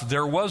enough,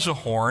 there was a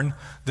horn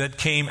that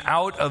came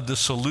out of the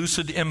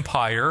Seleucid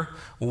Empire.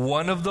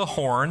 One of the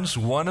horns,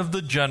 one of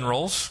the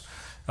generals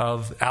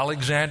of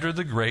Alexander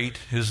the Great,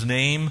 his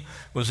name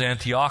was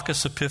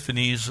Antiochus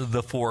Epiphanes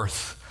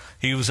IV.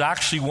 He was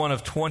actually one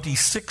of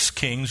 26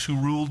 kings who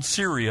ruled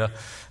Syria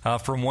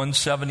from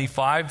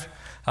 175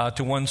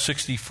 to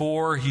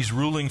 164. He's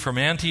ruling from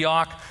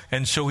Antioch,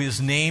 and so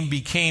his name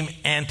became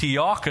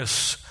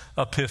Antiochus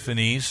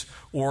Epiphanes,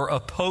 or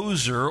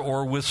opposer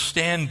or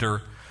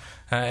withstander.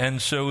 And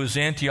so as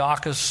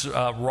Antiochus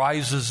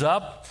rises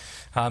up,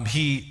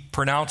 he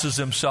pronounces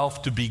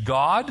himself to be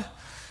God,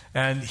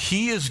 and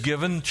he is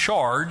given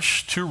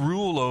charge to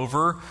rule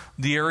over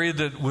the area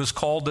that was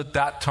called at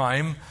that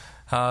time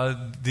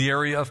the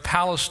area of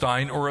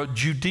Palestine, or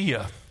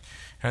Judea.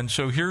 And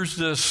so here's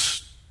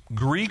this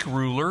Greek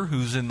ruler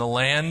who's in the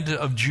land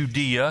of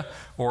Judea,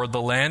 or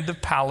the land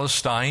of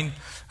Palestine,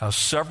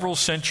 several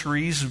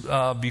centuries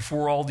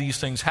before all these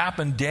things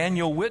happen.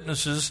 Daniel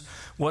witnesses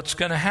what's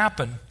going to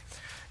happen.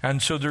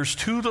 And so there's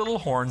two little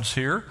horns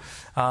here,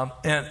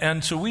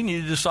 and so we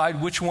need to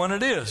decide which one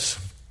it is.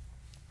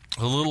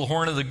 The little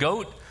horn of the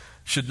goat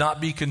should not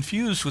be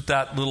confused with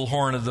that little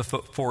horn of the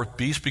fourth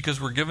beast,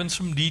 because we're given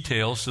some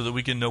details so that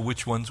we can know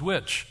which one's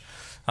which.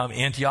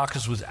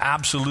 Antiochus was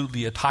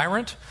absolutely a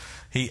tyrant.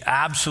 He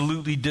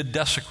absolutely did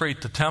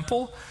desecrate the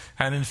temple.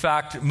 And in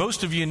fact,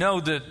 most of you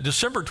know that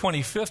December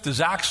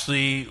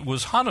 25th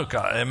was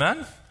Hanukkah.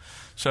 Amen?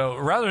 So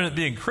rather than it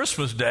being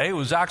Christmas Day, it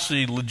was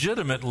actually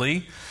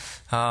legitimately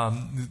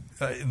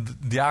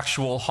the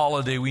actual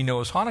holiday we know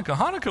as Hanukkah.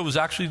 Hanukkah was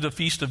actually the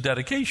Feast of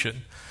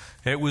Dedication.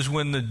 It was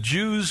when the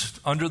Jews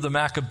under the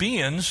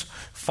Maccabees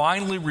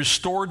finally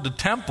restored the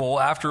temple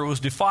after it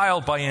was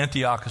defiled by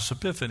Antiochus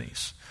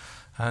Epiphanes.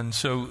 And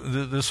so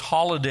this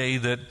holiday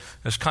that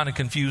is kind of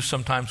confused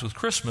sometimes with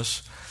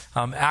Christmas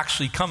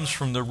actually comes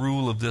from the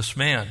rule of this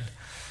man.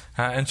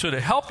 And so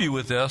to help you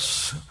with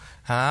this,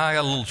 I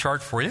got a little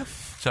chart for you,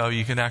 so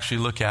you can actually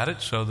look at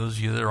it. So those of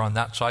you that are on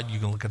that side, you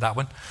can look at that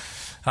one.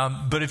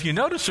 But if you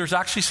notice, there's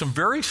actually some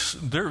very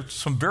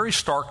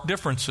stark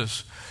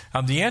differences.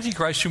 The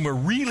Antichrist, whom we're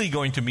really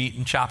going to meet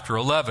in chapter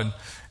 11,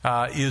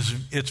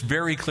 it's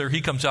very clear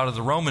he comes out of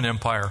the Roman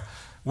Empire.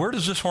 Where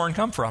does this horn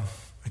come from?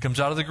 It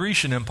comes out of the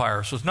Grecian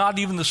Empire. So it's not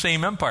even the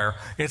same empire.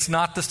 It's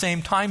not the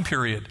same time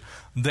period.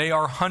 They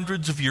are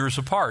hundreds of years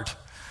apart.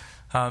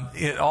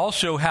 It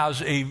also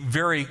has a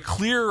very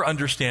clear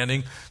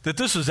understanding that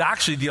this is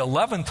actually the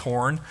 11th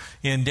horn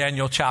in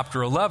Daniel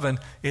chapter 11.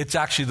 It's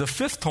actually the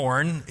 5th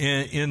horn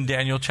in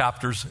Daniel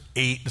chapters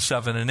 8,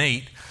 7, and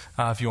 8,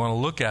 if you want to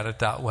look at it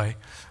that way.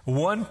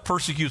 One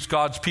persecutes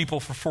God's people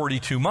for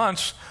 42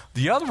 months.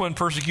 The other one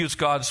persecutes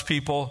God's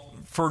people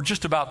for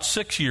just about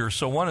 6 years.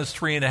 So one is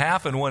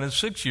 3.5 and one is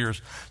 6 years.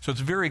 So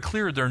it's very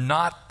clear they're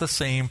not the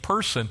same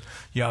person.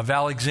 You have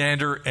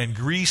Alexander and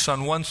Greece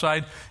on one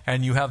side,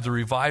 and you have the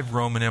revived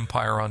Roman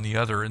Empire on the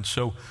other. And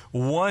so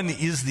one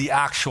is the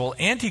actual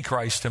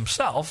Antichrist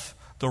himself,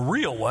 the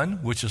real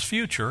one, which is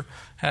future,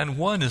 and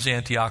one is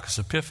Antiochus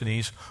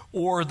Epiphanes,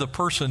 or the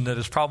person that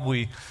is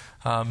probably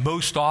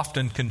most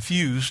often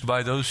confused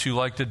by those who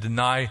like to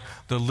deny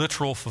the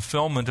literal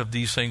fulfillment of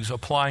these things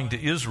applying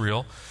to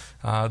Israel.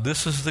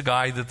 This is the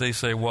guy that they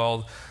say,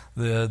 well,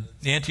 the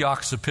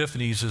Antiochus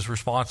Epiphanes is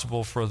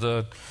responsible for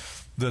the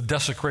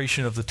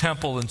desecration of the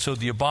temple, and so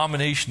the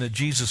abomination that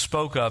Jesus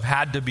spoke of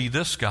had to be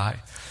this guy.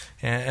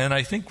 And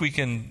I think we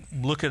can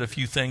look at a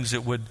few things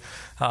that would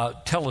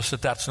tell us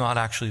that that's not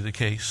actually the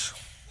case.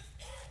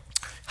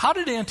 How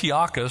did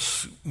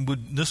Antiochus,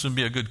 this would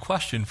be a good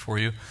question for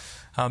you,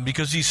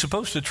 because he's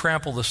supposed to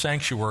trample the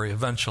sanctuary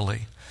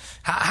eventually.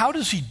 How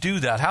does he do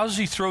that? How does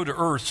he throw to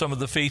earth some of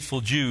the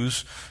faithful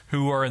Jews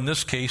who are, in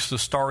this case, the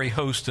starry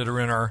host that are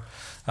in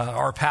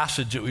our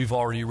passage that we've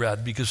already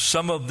read? Because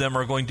some of them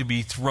are going to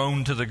be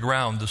thrown to the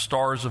ground, the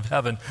stars of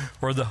heaven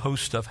or the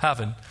host of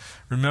heaven.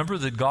 Remember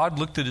that God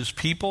looked at his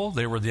people.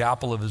 They were the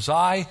apple of his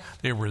eye.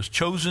 They were his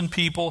chosen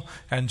people.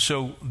 And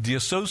so the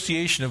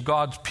association of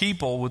God's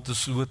people with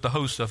the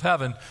host of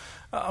heaven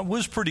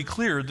was pretty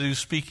clear that he was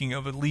speaking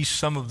of at least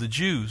some of the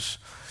Jews.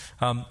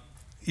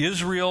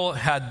 Israel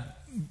had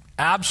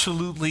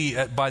absolutely,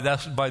 by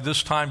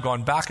this time,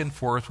 gone back and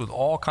forth with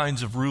all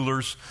kinds of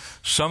rulers,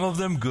 some of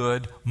them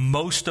good,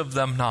 most of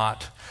them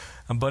not.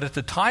 But at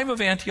the time of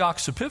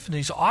Antiochus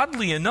Epiphanes,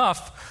 oddly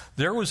enough,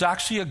 there was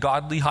actually a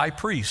godly high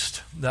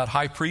priest. That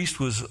high priest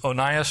was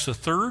Onias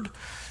III.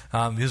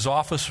 His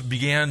office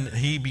began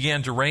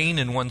to reign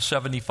in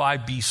 175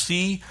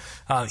 BC.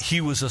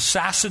 He was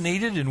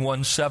assassinated in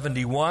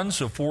 171,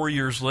 so 4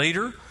 years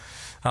later.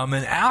 And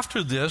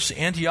after this,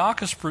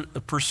 Antiochus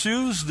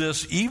pursues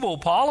this evil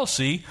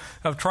policy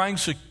of trying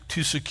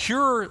to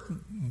secure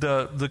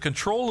the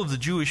control of the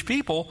Jewish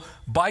people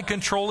by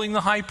controlling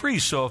the high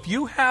priest. So if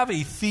you have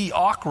a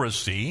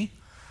theocracy,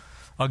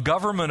 a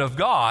government of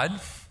God,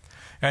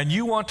 and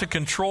you want to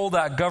control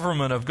that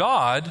government of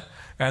God,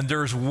 and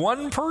there's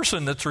one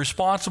person that's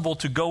responsible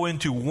to go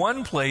into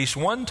one place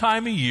one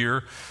time a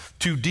year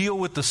to deal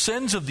with the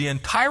sins of the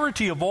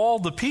entirety of all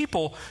the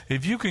people,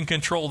 if you can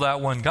control that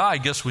one guy,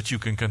 guess what you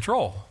can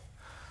control?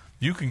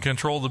 You can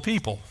control the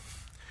people.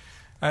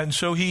 And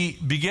so he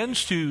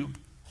begins to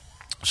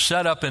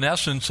set up, in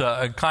essence,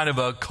 a kind of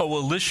a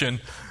coalition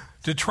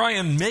to try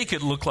and make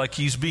it look like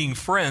he's being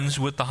friends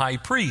with the high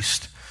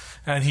priest.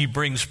 And he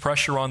brings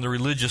pressure on the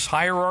religious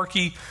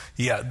hierarchy.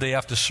 They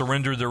have to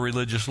surrender their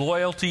religious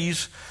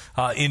loyalties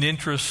in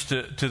interest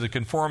to the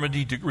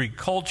conformity to Greek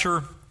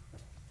culture.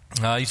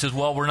 He says,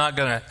 well, we're not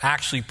going to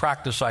actually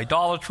practice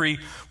idolatry.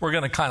 We're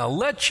going to kind of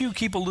let you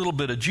keep a little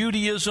bit of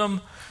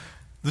Judaism.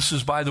 This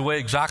is, by the way,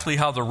 exactly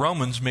how the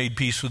Romans made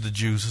peace with the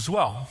Jews as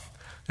well.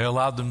 They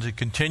allowed them to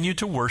continue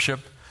to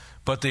worship,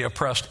 but they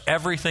oppressed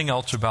everything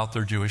else about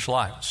their Jewish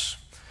lives.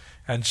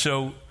 And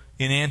so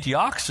in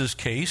Antiochus'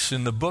 case,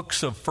 in the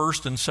books of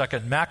 1st and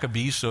 2nd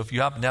Maccabees, so if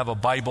you happen to have a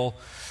Bible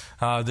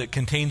that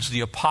contains the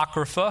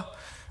Apocrypha,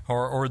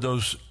 or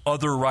those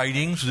other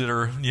writings that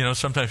are,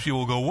 sometimes people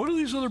will go, what are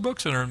these other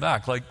books that are in the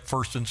back, like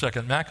 1st and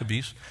 2nd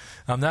Maccabees?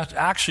 That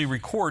actually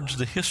records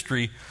the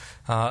history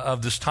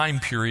of this time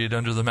period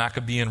under the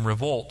Maccabean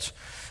revolt.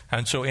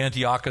 And so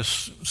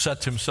Antiochus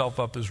sets himself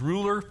up as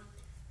ruler.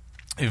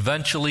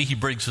 Eventually, he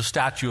brings a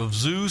statue of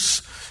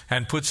Zeus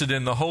and puts it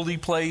in the holy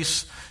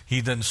place.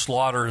 He then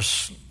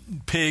slaughters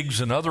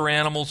pigs and other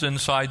animals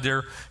inside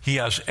there. He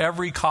has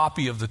every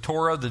copy of the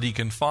Torah that he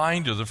can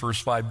find, or the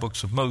first 5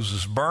 books of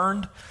Moses,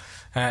 burned.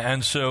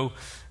 And so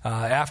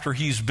after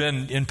he's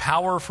been in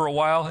power for a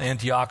while,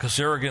 Antiochus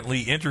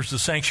arrogantly enters the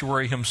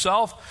sanctuary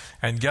himself,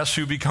 and guess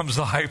who becomes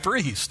the high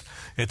priest?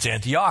 It's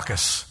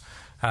Antiochus.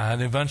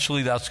 And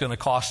eventually that's going to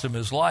cost him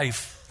his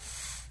life.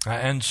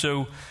 And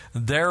so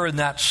there in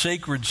that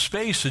sacred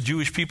space, the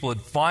Jewish people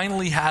had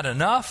finally had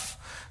enough.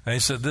 They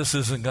said, this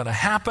isn't going to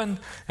happen.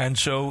 And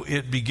so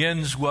it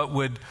begins what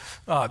would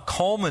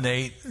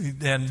culminate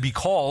and be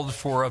called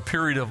for a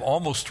period of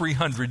almost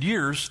 300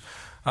 years,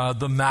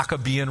 the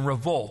Maccabean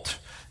Revolt.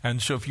 And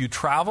so if you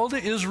travel to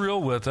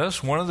Israel with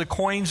us, one of the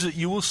coins that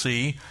you will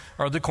see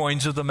are the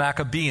coins of the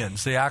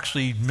Maccabeans. They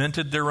actually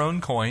minted their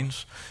own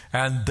coins,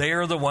 and they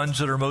are the ones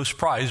that are most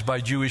prized by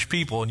Jewish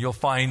people. And you'll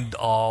find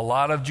a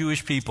lot of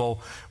Jewish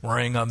people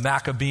wearing a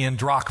Maccabean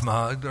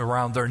drachma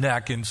around their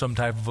neck in some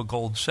type of a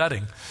gold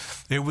setting.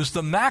 It was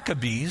the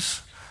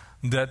Maccabees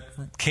that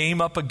came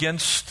up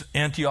against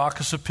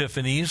Antiochus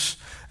Epiphanes,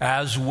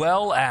 as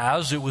well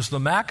as it was the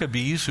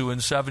Maccabees who in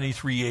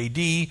 73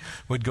 AD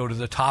would go to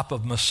the top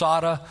of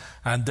Masada,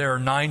 and their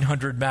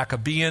 900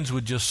 Maccabeans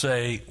would just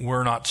say,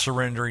 we're not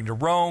surrendering to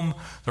Rome.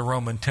 The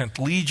Roman 10th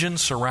Legion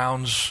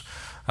surrounds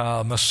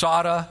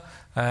Masada,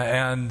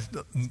 and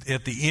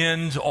at the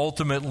end,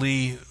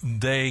 ultimately,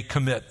 they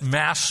commit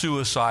mass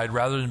suicide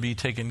rather than be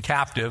taken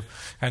captive.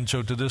 And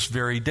so to this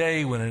very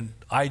day, when an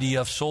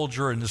IDF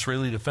soldier, an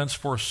Israeli Defense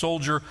Force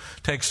soldier,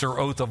 takes their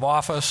oath of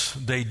office,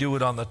 they do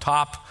it on the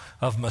top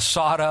of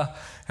Masada,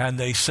 and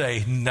they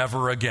say,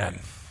 never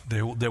again.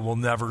 They will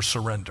never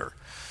surrender.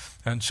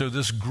 And so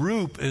this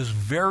group is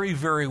very,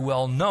 very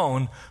well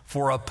known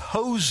for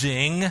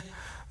opposing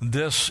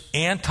this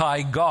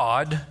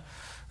anti-God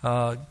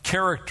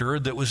character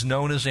that was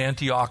known as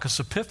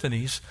Antiochus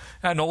Epiphanes,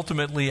 and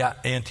ultimately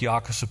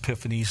Antiochus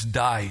Epiphanes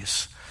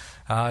dies.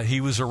 He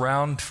was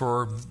around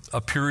for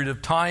a period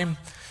of time.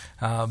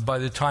 By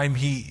the time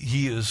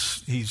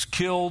he's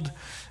killed,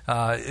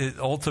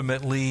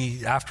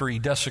 ultimately after he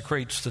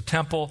desecrates the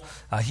temple,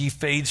 he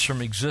fades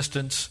from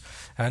existence,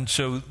 and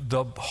so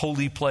the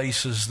holy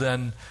place is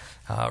then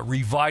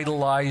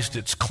revitalized,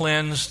 it's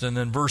cleansed, and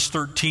then verse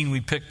 13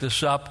 we pick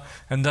this up,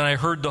 and then I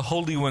heard the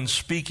Holy One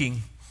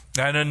speaking.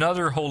 And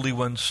another Holy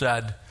One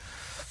said,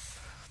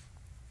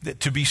 that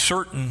to be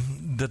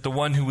certain that the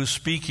one who was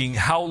speaking,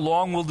 how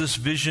long will this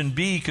vision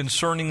be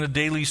concerning the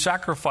daily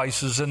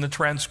sacrifices and the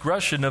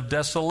transgression of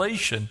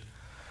desolation,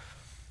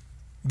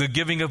 the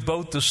giving of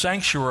both the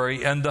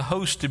sanctuary and the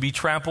host to be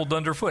trampled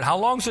underfoot? How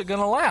long is it going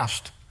to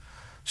last?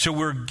 So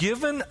we're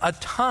given a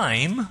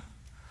time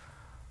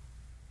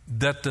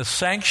that the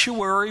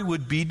sanctuary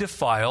would be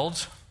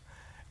defiled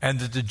and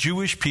that the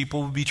Jewish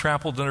people would be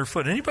trampled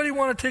underfoot. Anybody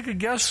want to take a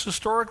guess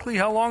historically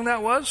how long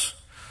that was?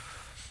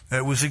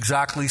 It was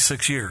exactly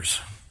 6 years,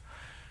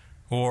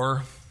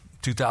 or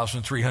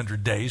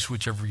 2,300 days,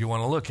 whichever you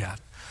want to look at.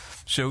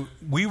 So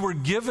we were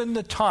given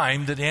the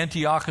time that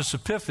Antiochus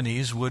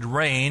Epiphanes would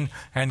reign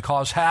and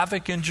cause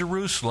havoc in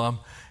Jerusalem,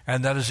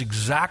 and that is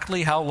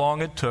exactly how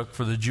long it took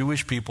for the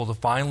Jewish people to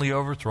finally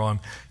overthrow him.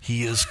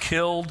 He is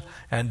killed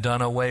and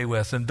done away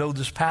with. And though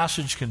this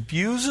passage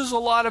confuses a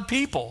lot of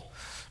people,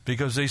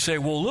 because they say,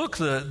 well, look,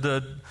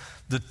 the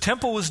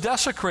temple was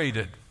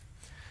desecrated.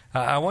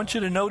 I want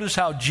you to notice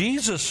how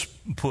Jesus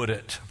put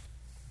it.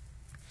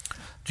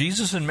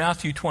 Jesus in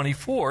Matthew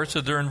 24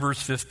 said there in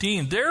verse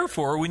 15,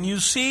 therefore, when you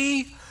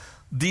see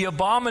the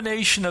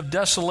abomination of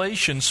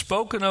desolation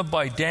spoken of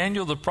by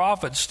Daniel the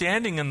prophet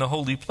standing in the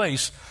holy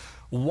place,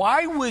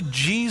 why would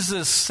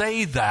Jesus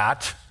say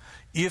that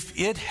if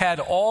it had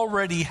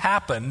already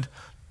happened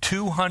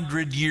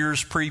 200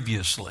 years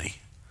previously.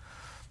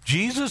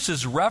 Jesus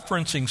is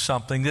referencing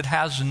something that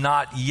has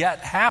not yet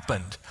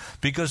happened,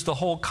 because the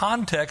whole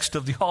context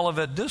of the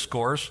Olivet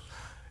Discourse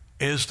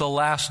is the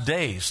last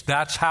days.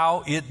 That's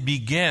how it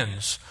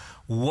begins.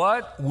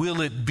 What will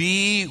it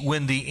be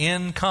when the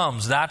end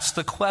comes? That's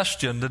the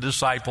question the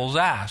disciples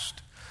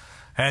asked.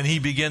 And he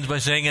begins by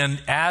saying,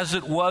 and as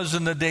it was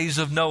in the days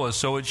of Noah,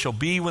 so it shall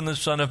be when the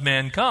Son of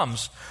Man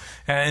comes.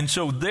 And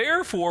so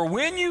therefore,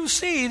 when you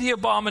see the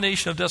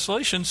abomination of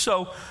desolation,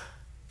 so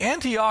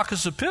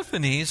Antiochus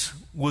Epiphanes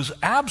was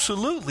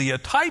absolutely a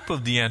type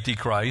of the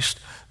Antichrist,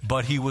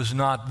 but he was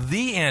not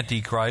the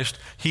Antichrist.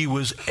 He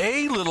was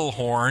a little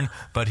horn,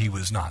 but he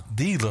was not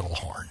the little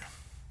horn.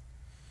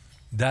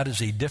 That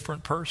is a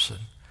different person.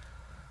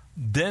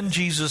 Then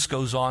Jesus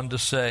goes on to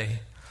say,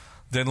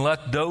 then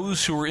let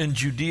those who are in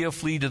Judea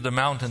flee to the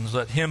mountains.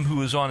 Let him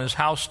who is on his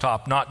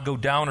housetop not go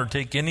down or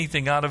take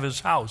anything out of his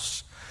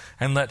house.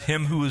 And let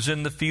him who is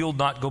in the field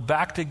not go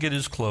back to get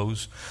his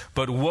clothes.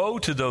 But woe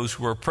to those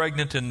who are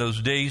pregnant in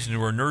those days and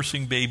who are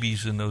nursing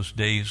babies in those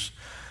days.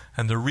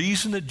 And the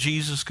reason that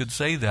Jesus could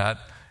say that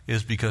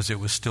is because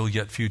it was still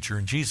yet future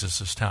in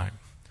Jesus' time.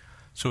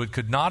 So it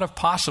could not have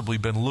possibly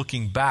been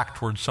looking back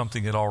towards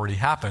something that already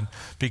happened,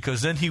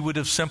 because then he would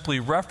have simply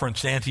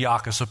referenced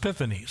Antiochus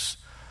Epiphanes.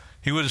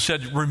 He would have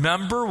said,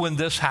 remember when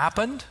this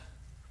happened?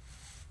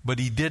 But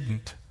he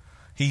didn't.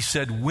 He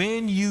said,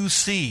 when you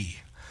see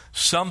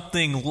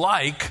something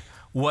like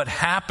what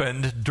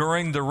happened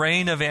during the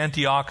reign of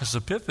Antiochus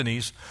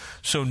Epiphanes.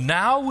 So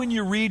now when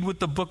you read what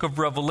the book of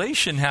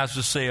Revelation has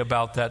to say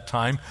about that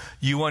time,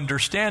 you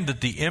understand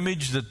that the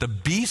image that the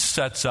beast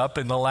sets up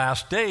in the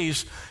last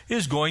days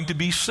is going to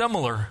be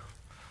similar.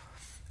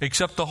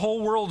 Except the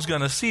whole world's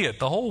going to see it.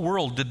 The whole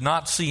world did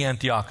not see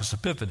Antiochus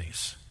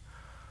Epiphanes.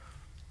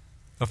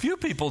 A few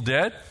people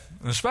did,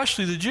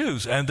 especially the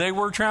Jews, and they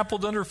were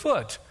trampled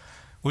underfoot,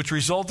 which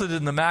resulted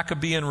in the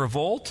Maccabean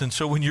revolt. And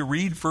so when you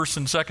read 1st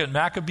and 2nd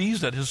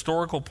Maccabees, that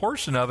historical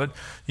portion of it,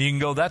 you can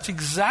go, that's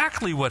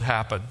exactly what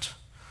happened.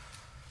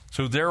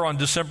 So there on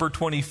December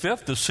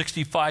 25th of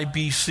 65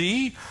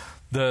 BC,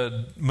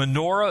 the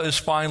menorah is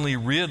finally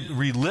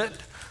relit.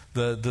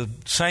 The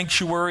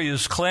sanctuary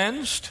is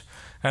cleansed.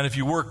 And if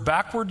you work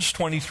backwards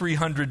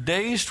 2,300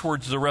 days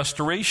towards the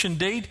restoration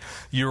date,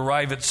 you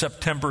arrive at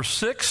September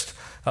 6th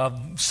of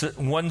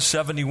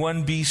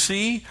 171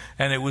 BC.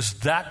 And it was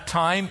that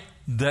time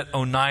that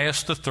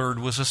Onias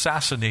III was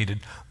assassinated.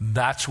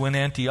 That's when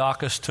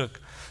Antiochus took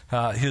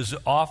his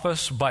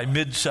office. By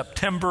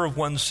mid-September of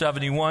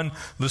 171,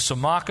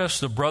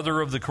 Lysimachus, the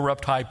brother of the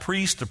corrupt high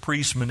priest, the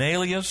priest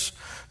Menalius,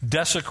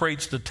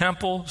 desecrates the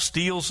temple,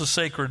 steals the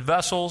sacred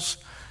vessels,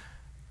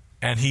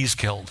 and he's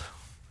killed.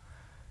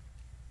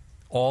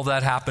 All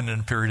that happened in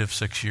a period of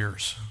 6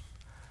 years.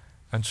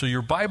 And so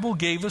your Bible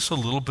gave us a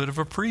little bit of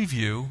a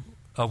preview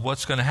of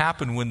what's going to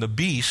happen when the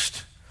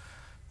beast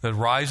that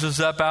rises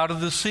up out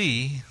of the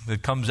sea,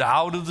 that comes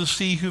out of the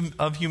sea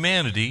of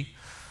humanity,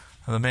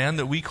 the man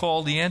that we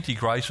call the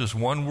Antichrist, is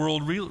one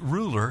world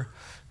ruler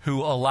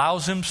who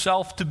allows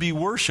himself to be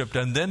worshipped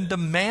and then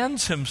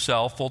demands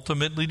himself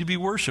ultimately to be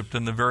worshipped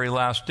in the very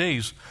last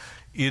days.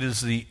 It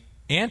is the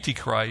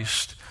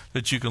Antichrist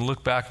that you can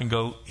look back and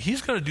go,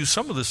 he's going to do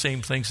some of the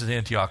same things that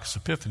Antiochus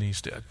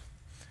Epiphanes did.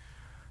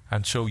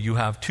 And so you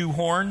have two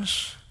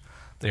horns.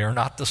 They are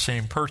not the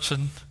same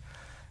person.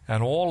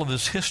 And all of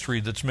this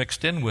history that's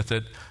mixed in with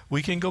it,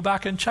 we can go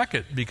back and check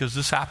it, because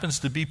this happens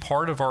to be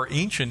part of our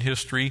ancient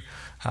history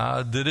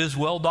that is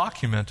well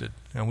documented.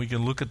 And we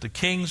can look at the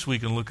kings, we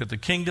can look at the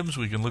kingdoms,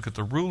 we can look at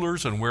the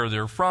rulers and where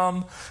they're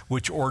from,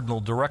 which ordinal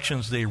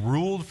directions they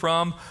ruled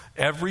from.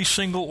 Every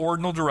single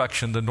ordinal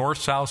direction, the north,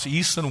 south,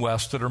 east, and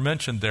west that are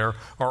mentioned there,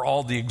 are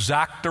all the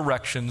exact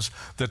directions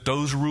that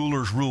those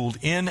rulers ruled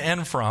in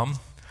and from.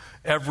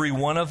 Every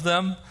one of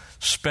them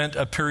spent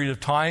a period of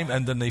time,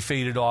 and then they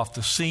faded off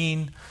the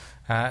scene.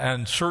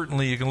 And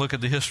certainly you can look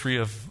at the history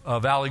of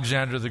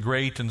Alexander the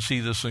Great and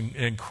see this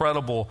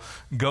incredible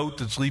goat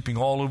that's leaping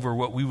all over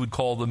what we would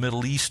call the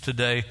Middle East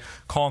today,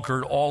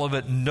 conquered all of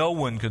it. No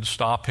one could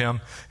stop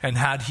him. And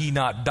had he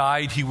not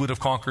died, he would have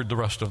conquered the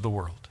rest of the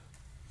world.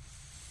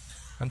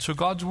 And so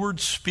God's Word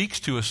speaks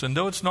to us. And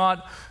though it's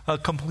not a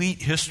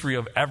complete history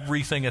of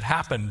everything that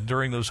happened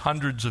during those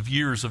hundreds of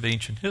years of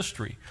ancient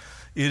history,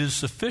 it is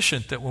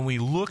sufficient that when we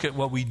look at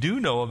what we do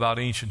know about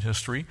ancient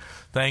history,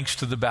 thanks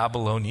to the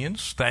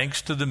Babylonians,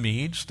 thanks to the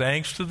Medes,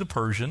 thanks to the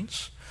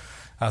Persians,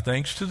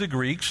 thanks to the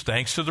Greeks,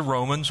 thanks to the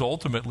Romans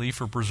ultimately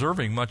for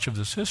preserving much of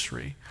this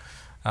history,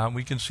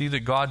 we can see that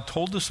God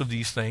told us of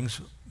these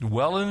things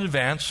well in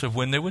advance of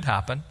when they would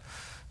happen,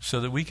 so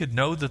that we could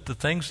know that the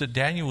things that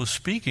Daniel was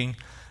speaking,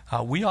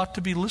 we ought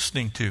to be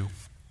listening to,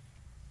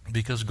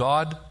 because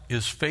God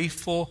is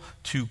faithful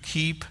to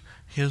keep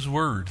His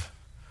word.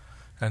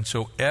 And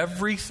so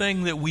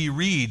everything that we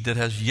read that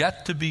has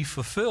yet to be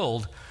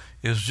fulfilled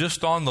is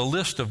just on the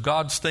list of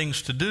God's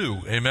things to do.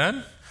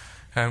 Amen?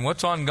 And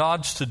what's on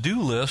God's to-do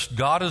list,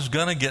 God is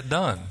going to get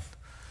done.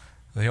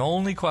 The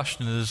only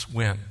question is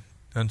when.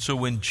 And so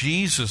when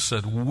Jesus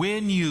said,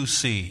 when you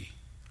see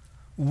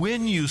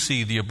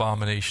the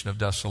abomination of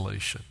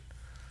desolation,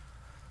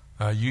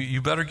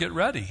 you better get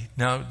ready.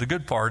 Now, the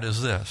good part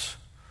is this.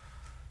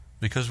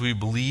 Because we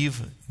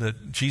believe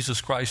that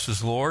Jesus Christ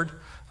is Lord,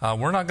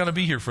 we're not going to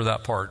be here for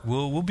that part.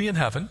 We'll be in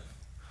heaven.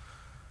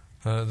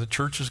 The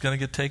church is going to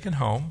get taken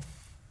home.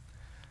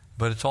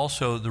 But it's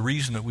also the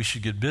reason that we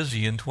should get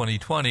busy in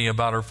 2020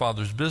 about our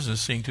Father's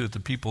business, seeing to it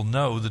that people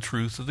know the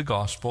truth of the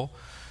gospel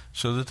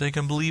so that they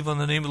can believe on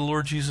the name of the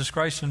Lord Jesus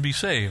Christ and be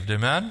saved.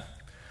 Amen?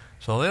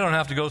 So they don't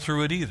have to go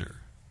through it either.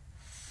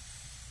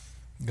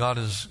 God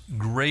is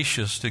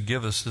gracious to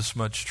give us this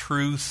much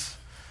truth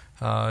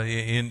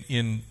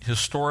in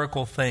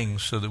historical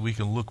things so that we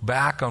can look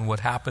back on what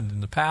happened in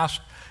the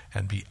past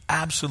and be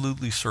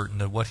absolutely certain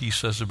that what he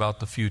says about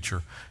the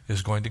future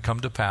is going to come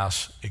to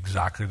pass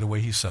exactly the way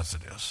he says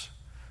it is.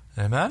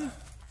 Amen? Why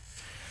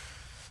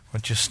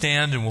don't you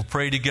stand and we'll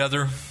pray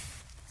together.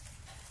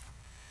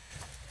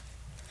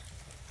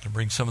 And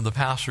bring some of the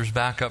pastors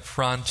back up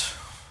front.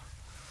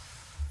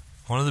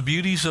 One of the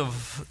beauties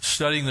of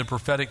studying the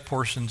prophetic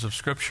portions of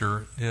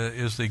Scripture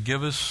is they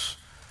give us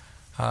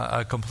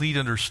a complete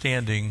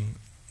understanding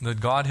that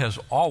God has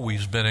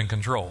always been in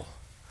control.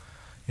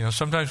 You know,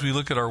 sometimes we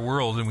look at our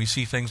world and we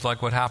see things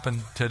like what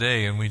happened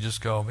today and we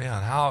just go,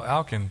 man,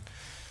 how can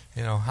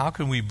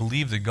we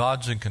believe that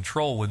God's in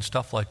control when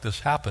stuff like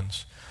this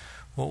happens?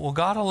 Well,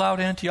 God allowed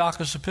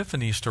Antiochus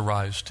Epiphanes to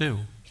rise too.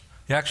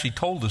 He actually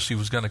told us he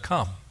was going to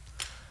come.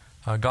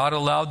 God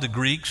allowed the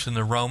Greeks and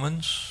the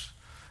Romans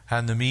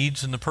and the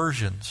Medes and the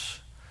Persians.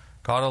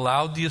 God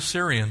allowed the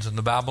Assyrians and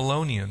the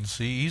Babylonians.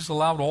 He's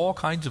allowed all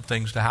kinds of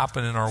things to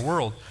happen in our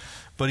world.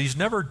 But he's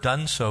never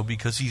done so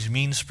because he's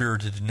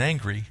mean-spirited and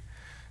angry.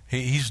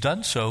 He's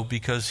done so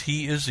because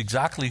he is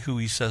exactly who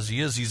he says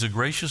he is. He's a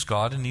gracious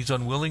God, and he's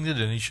unwilling that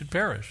any should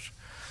perish.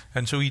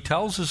 And so he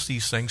tells us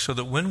these things so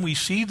that when we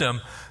see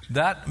them,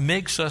 that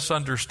makes us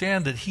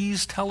understand that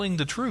he's telling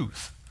the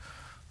truth.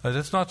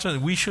 That's not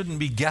something we shouldn't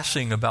be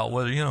guessing about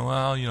whether,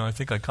 I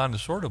think I kind of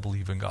sort of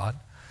believe in God.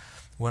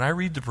 When I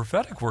read the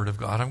prophetic word of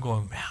God, I'm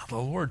going, man, the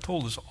Lord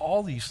told us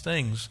all these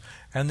things,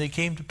 and they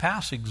came to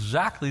pass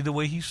exactly the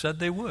way he said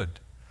they would.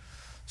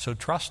 So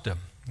trust him.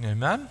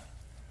 Amen?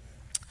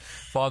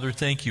 Father,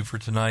 thank you for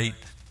tonight.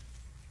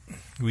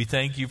 We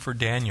thank you for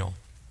Daniel.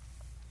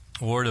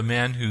 Lord, a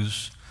man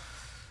whose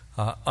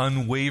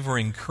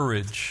unwavering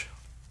courage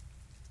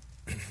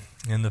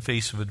in the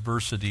face of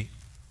adversity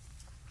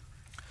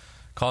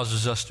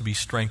causes us to be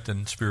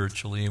strengthened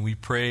spiritually. And we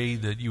pray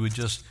that you would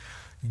just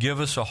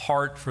give us a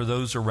heart for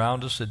those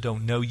around us that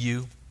don't know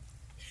you.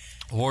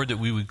 Lord, that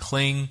we would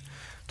cling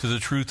to the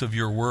truth of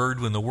your word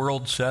when the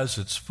world says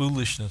it's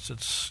foolishness,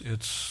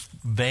 it's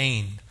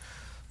vain.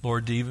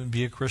 Lord, to even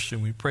be a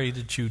Christian, we pray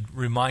that you'd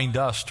remind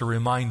us to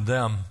remind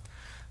them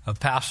of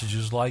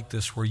passages like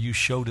this where you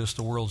showed us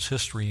the world's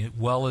history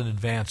well in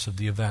advance of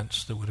the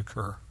events that would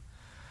occur.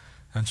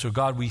 And so,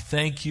 God, we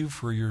thank you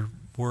for your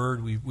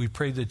word. We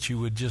pray that you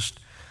would just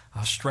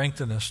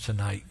strengthen us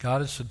tonight.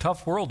 God, it's a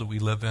tough world that we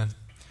live in.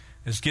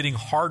 It's getting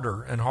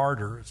harder and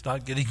harder. It's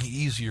not getting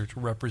easier to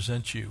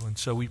represent you. And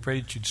so we pray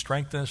that you'd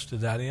strengthen us to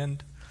that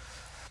end.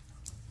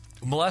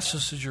 Bless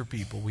us as your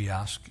people, we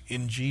ask.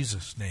 In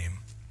Jesus' name,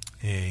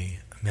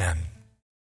 amen.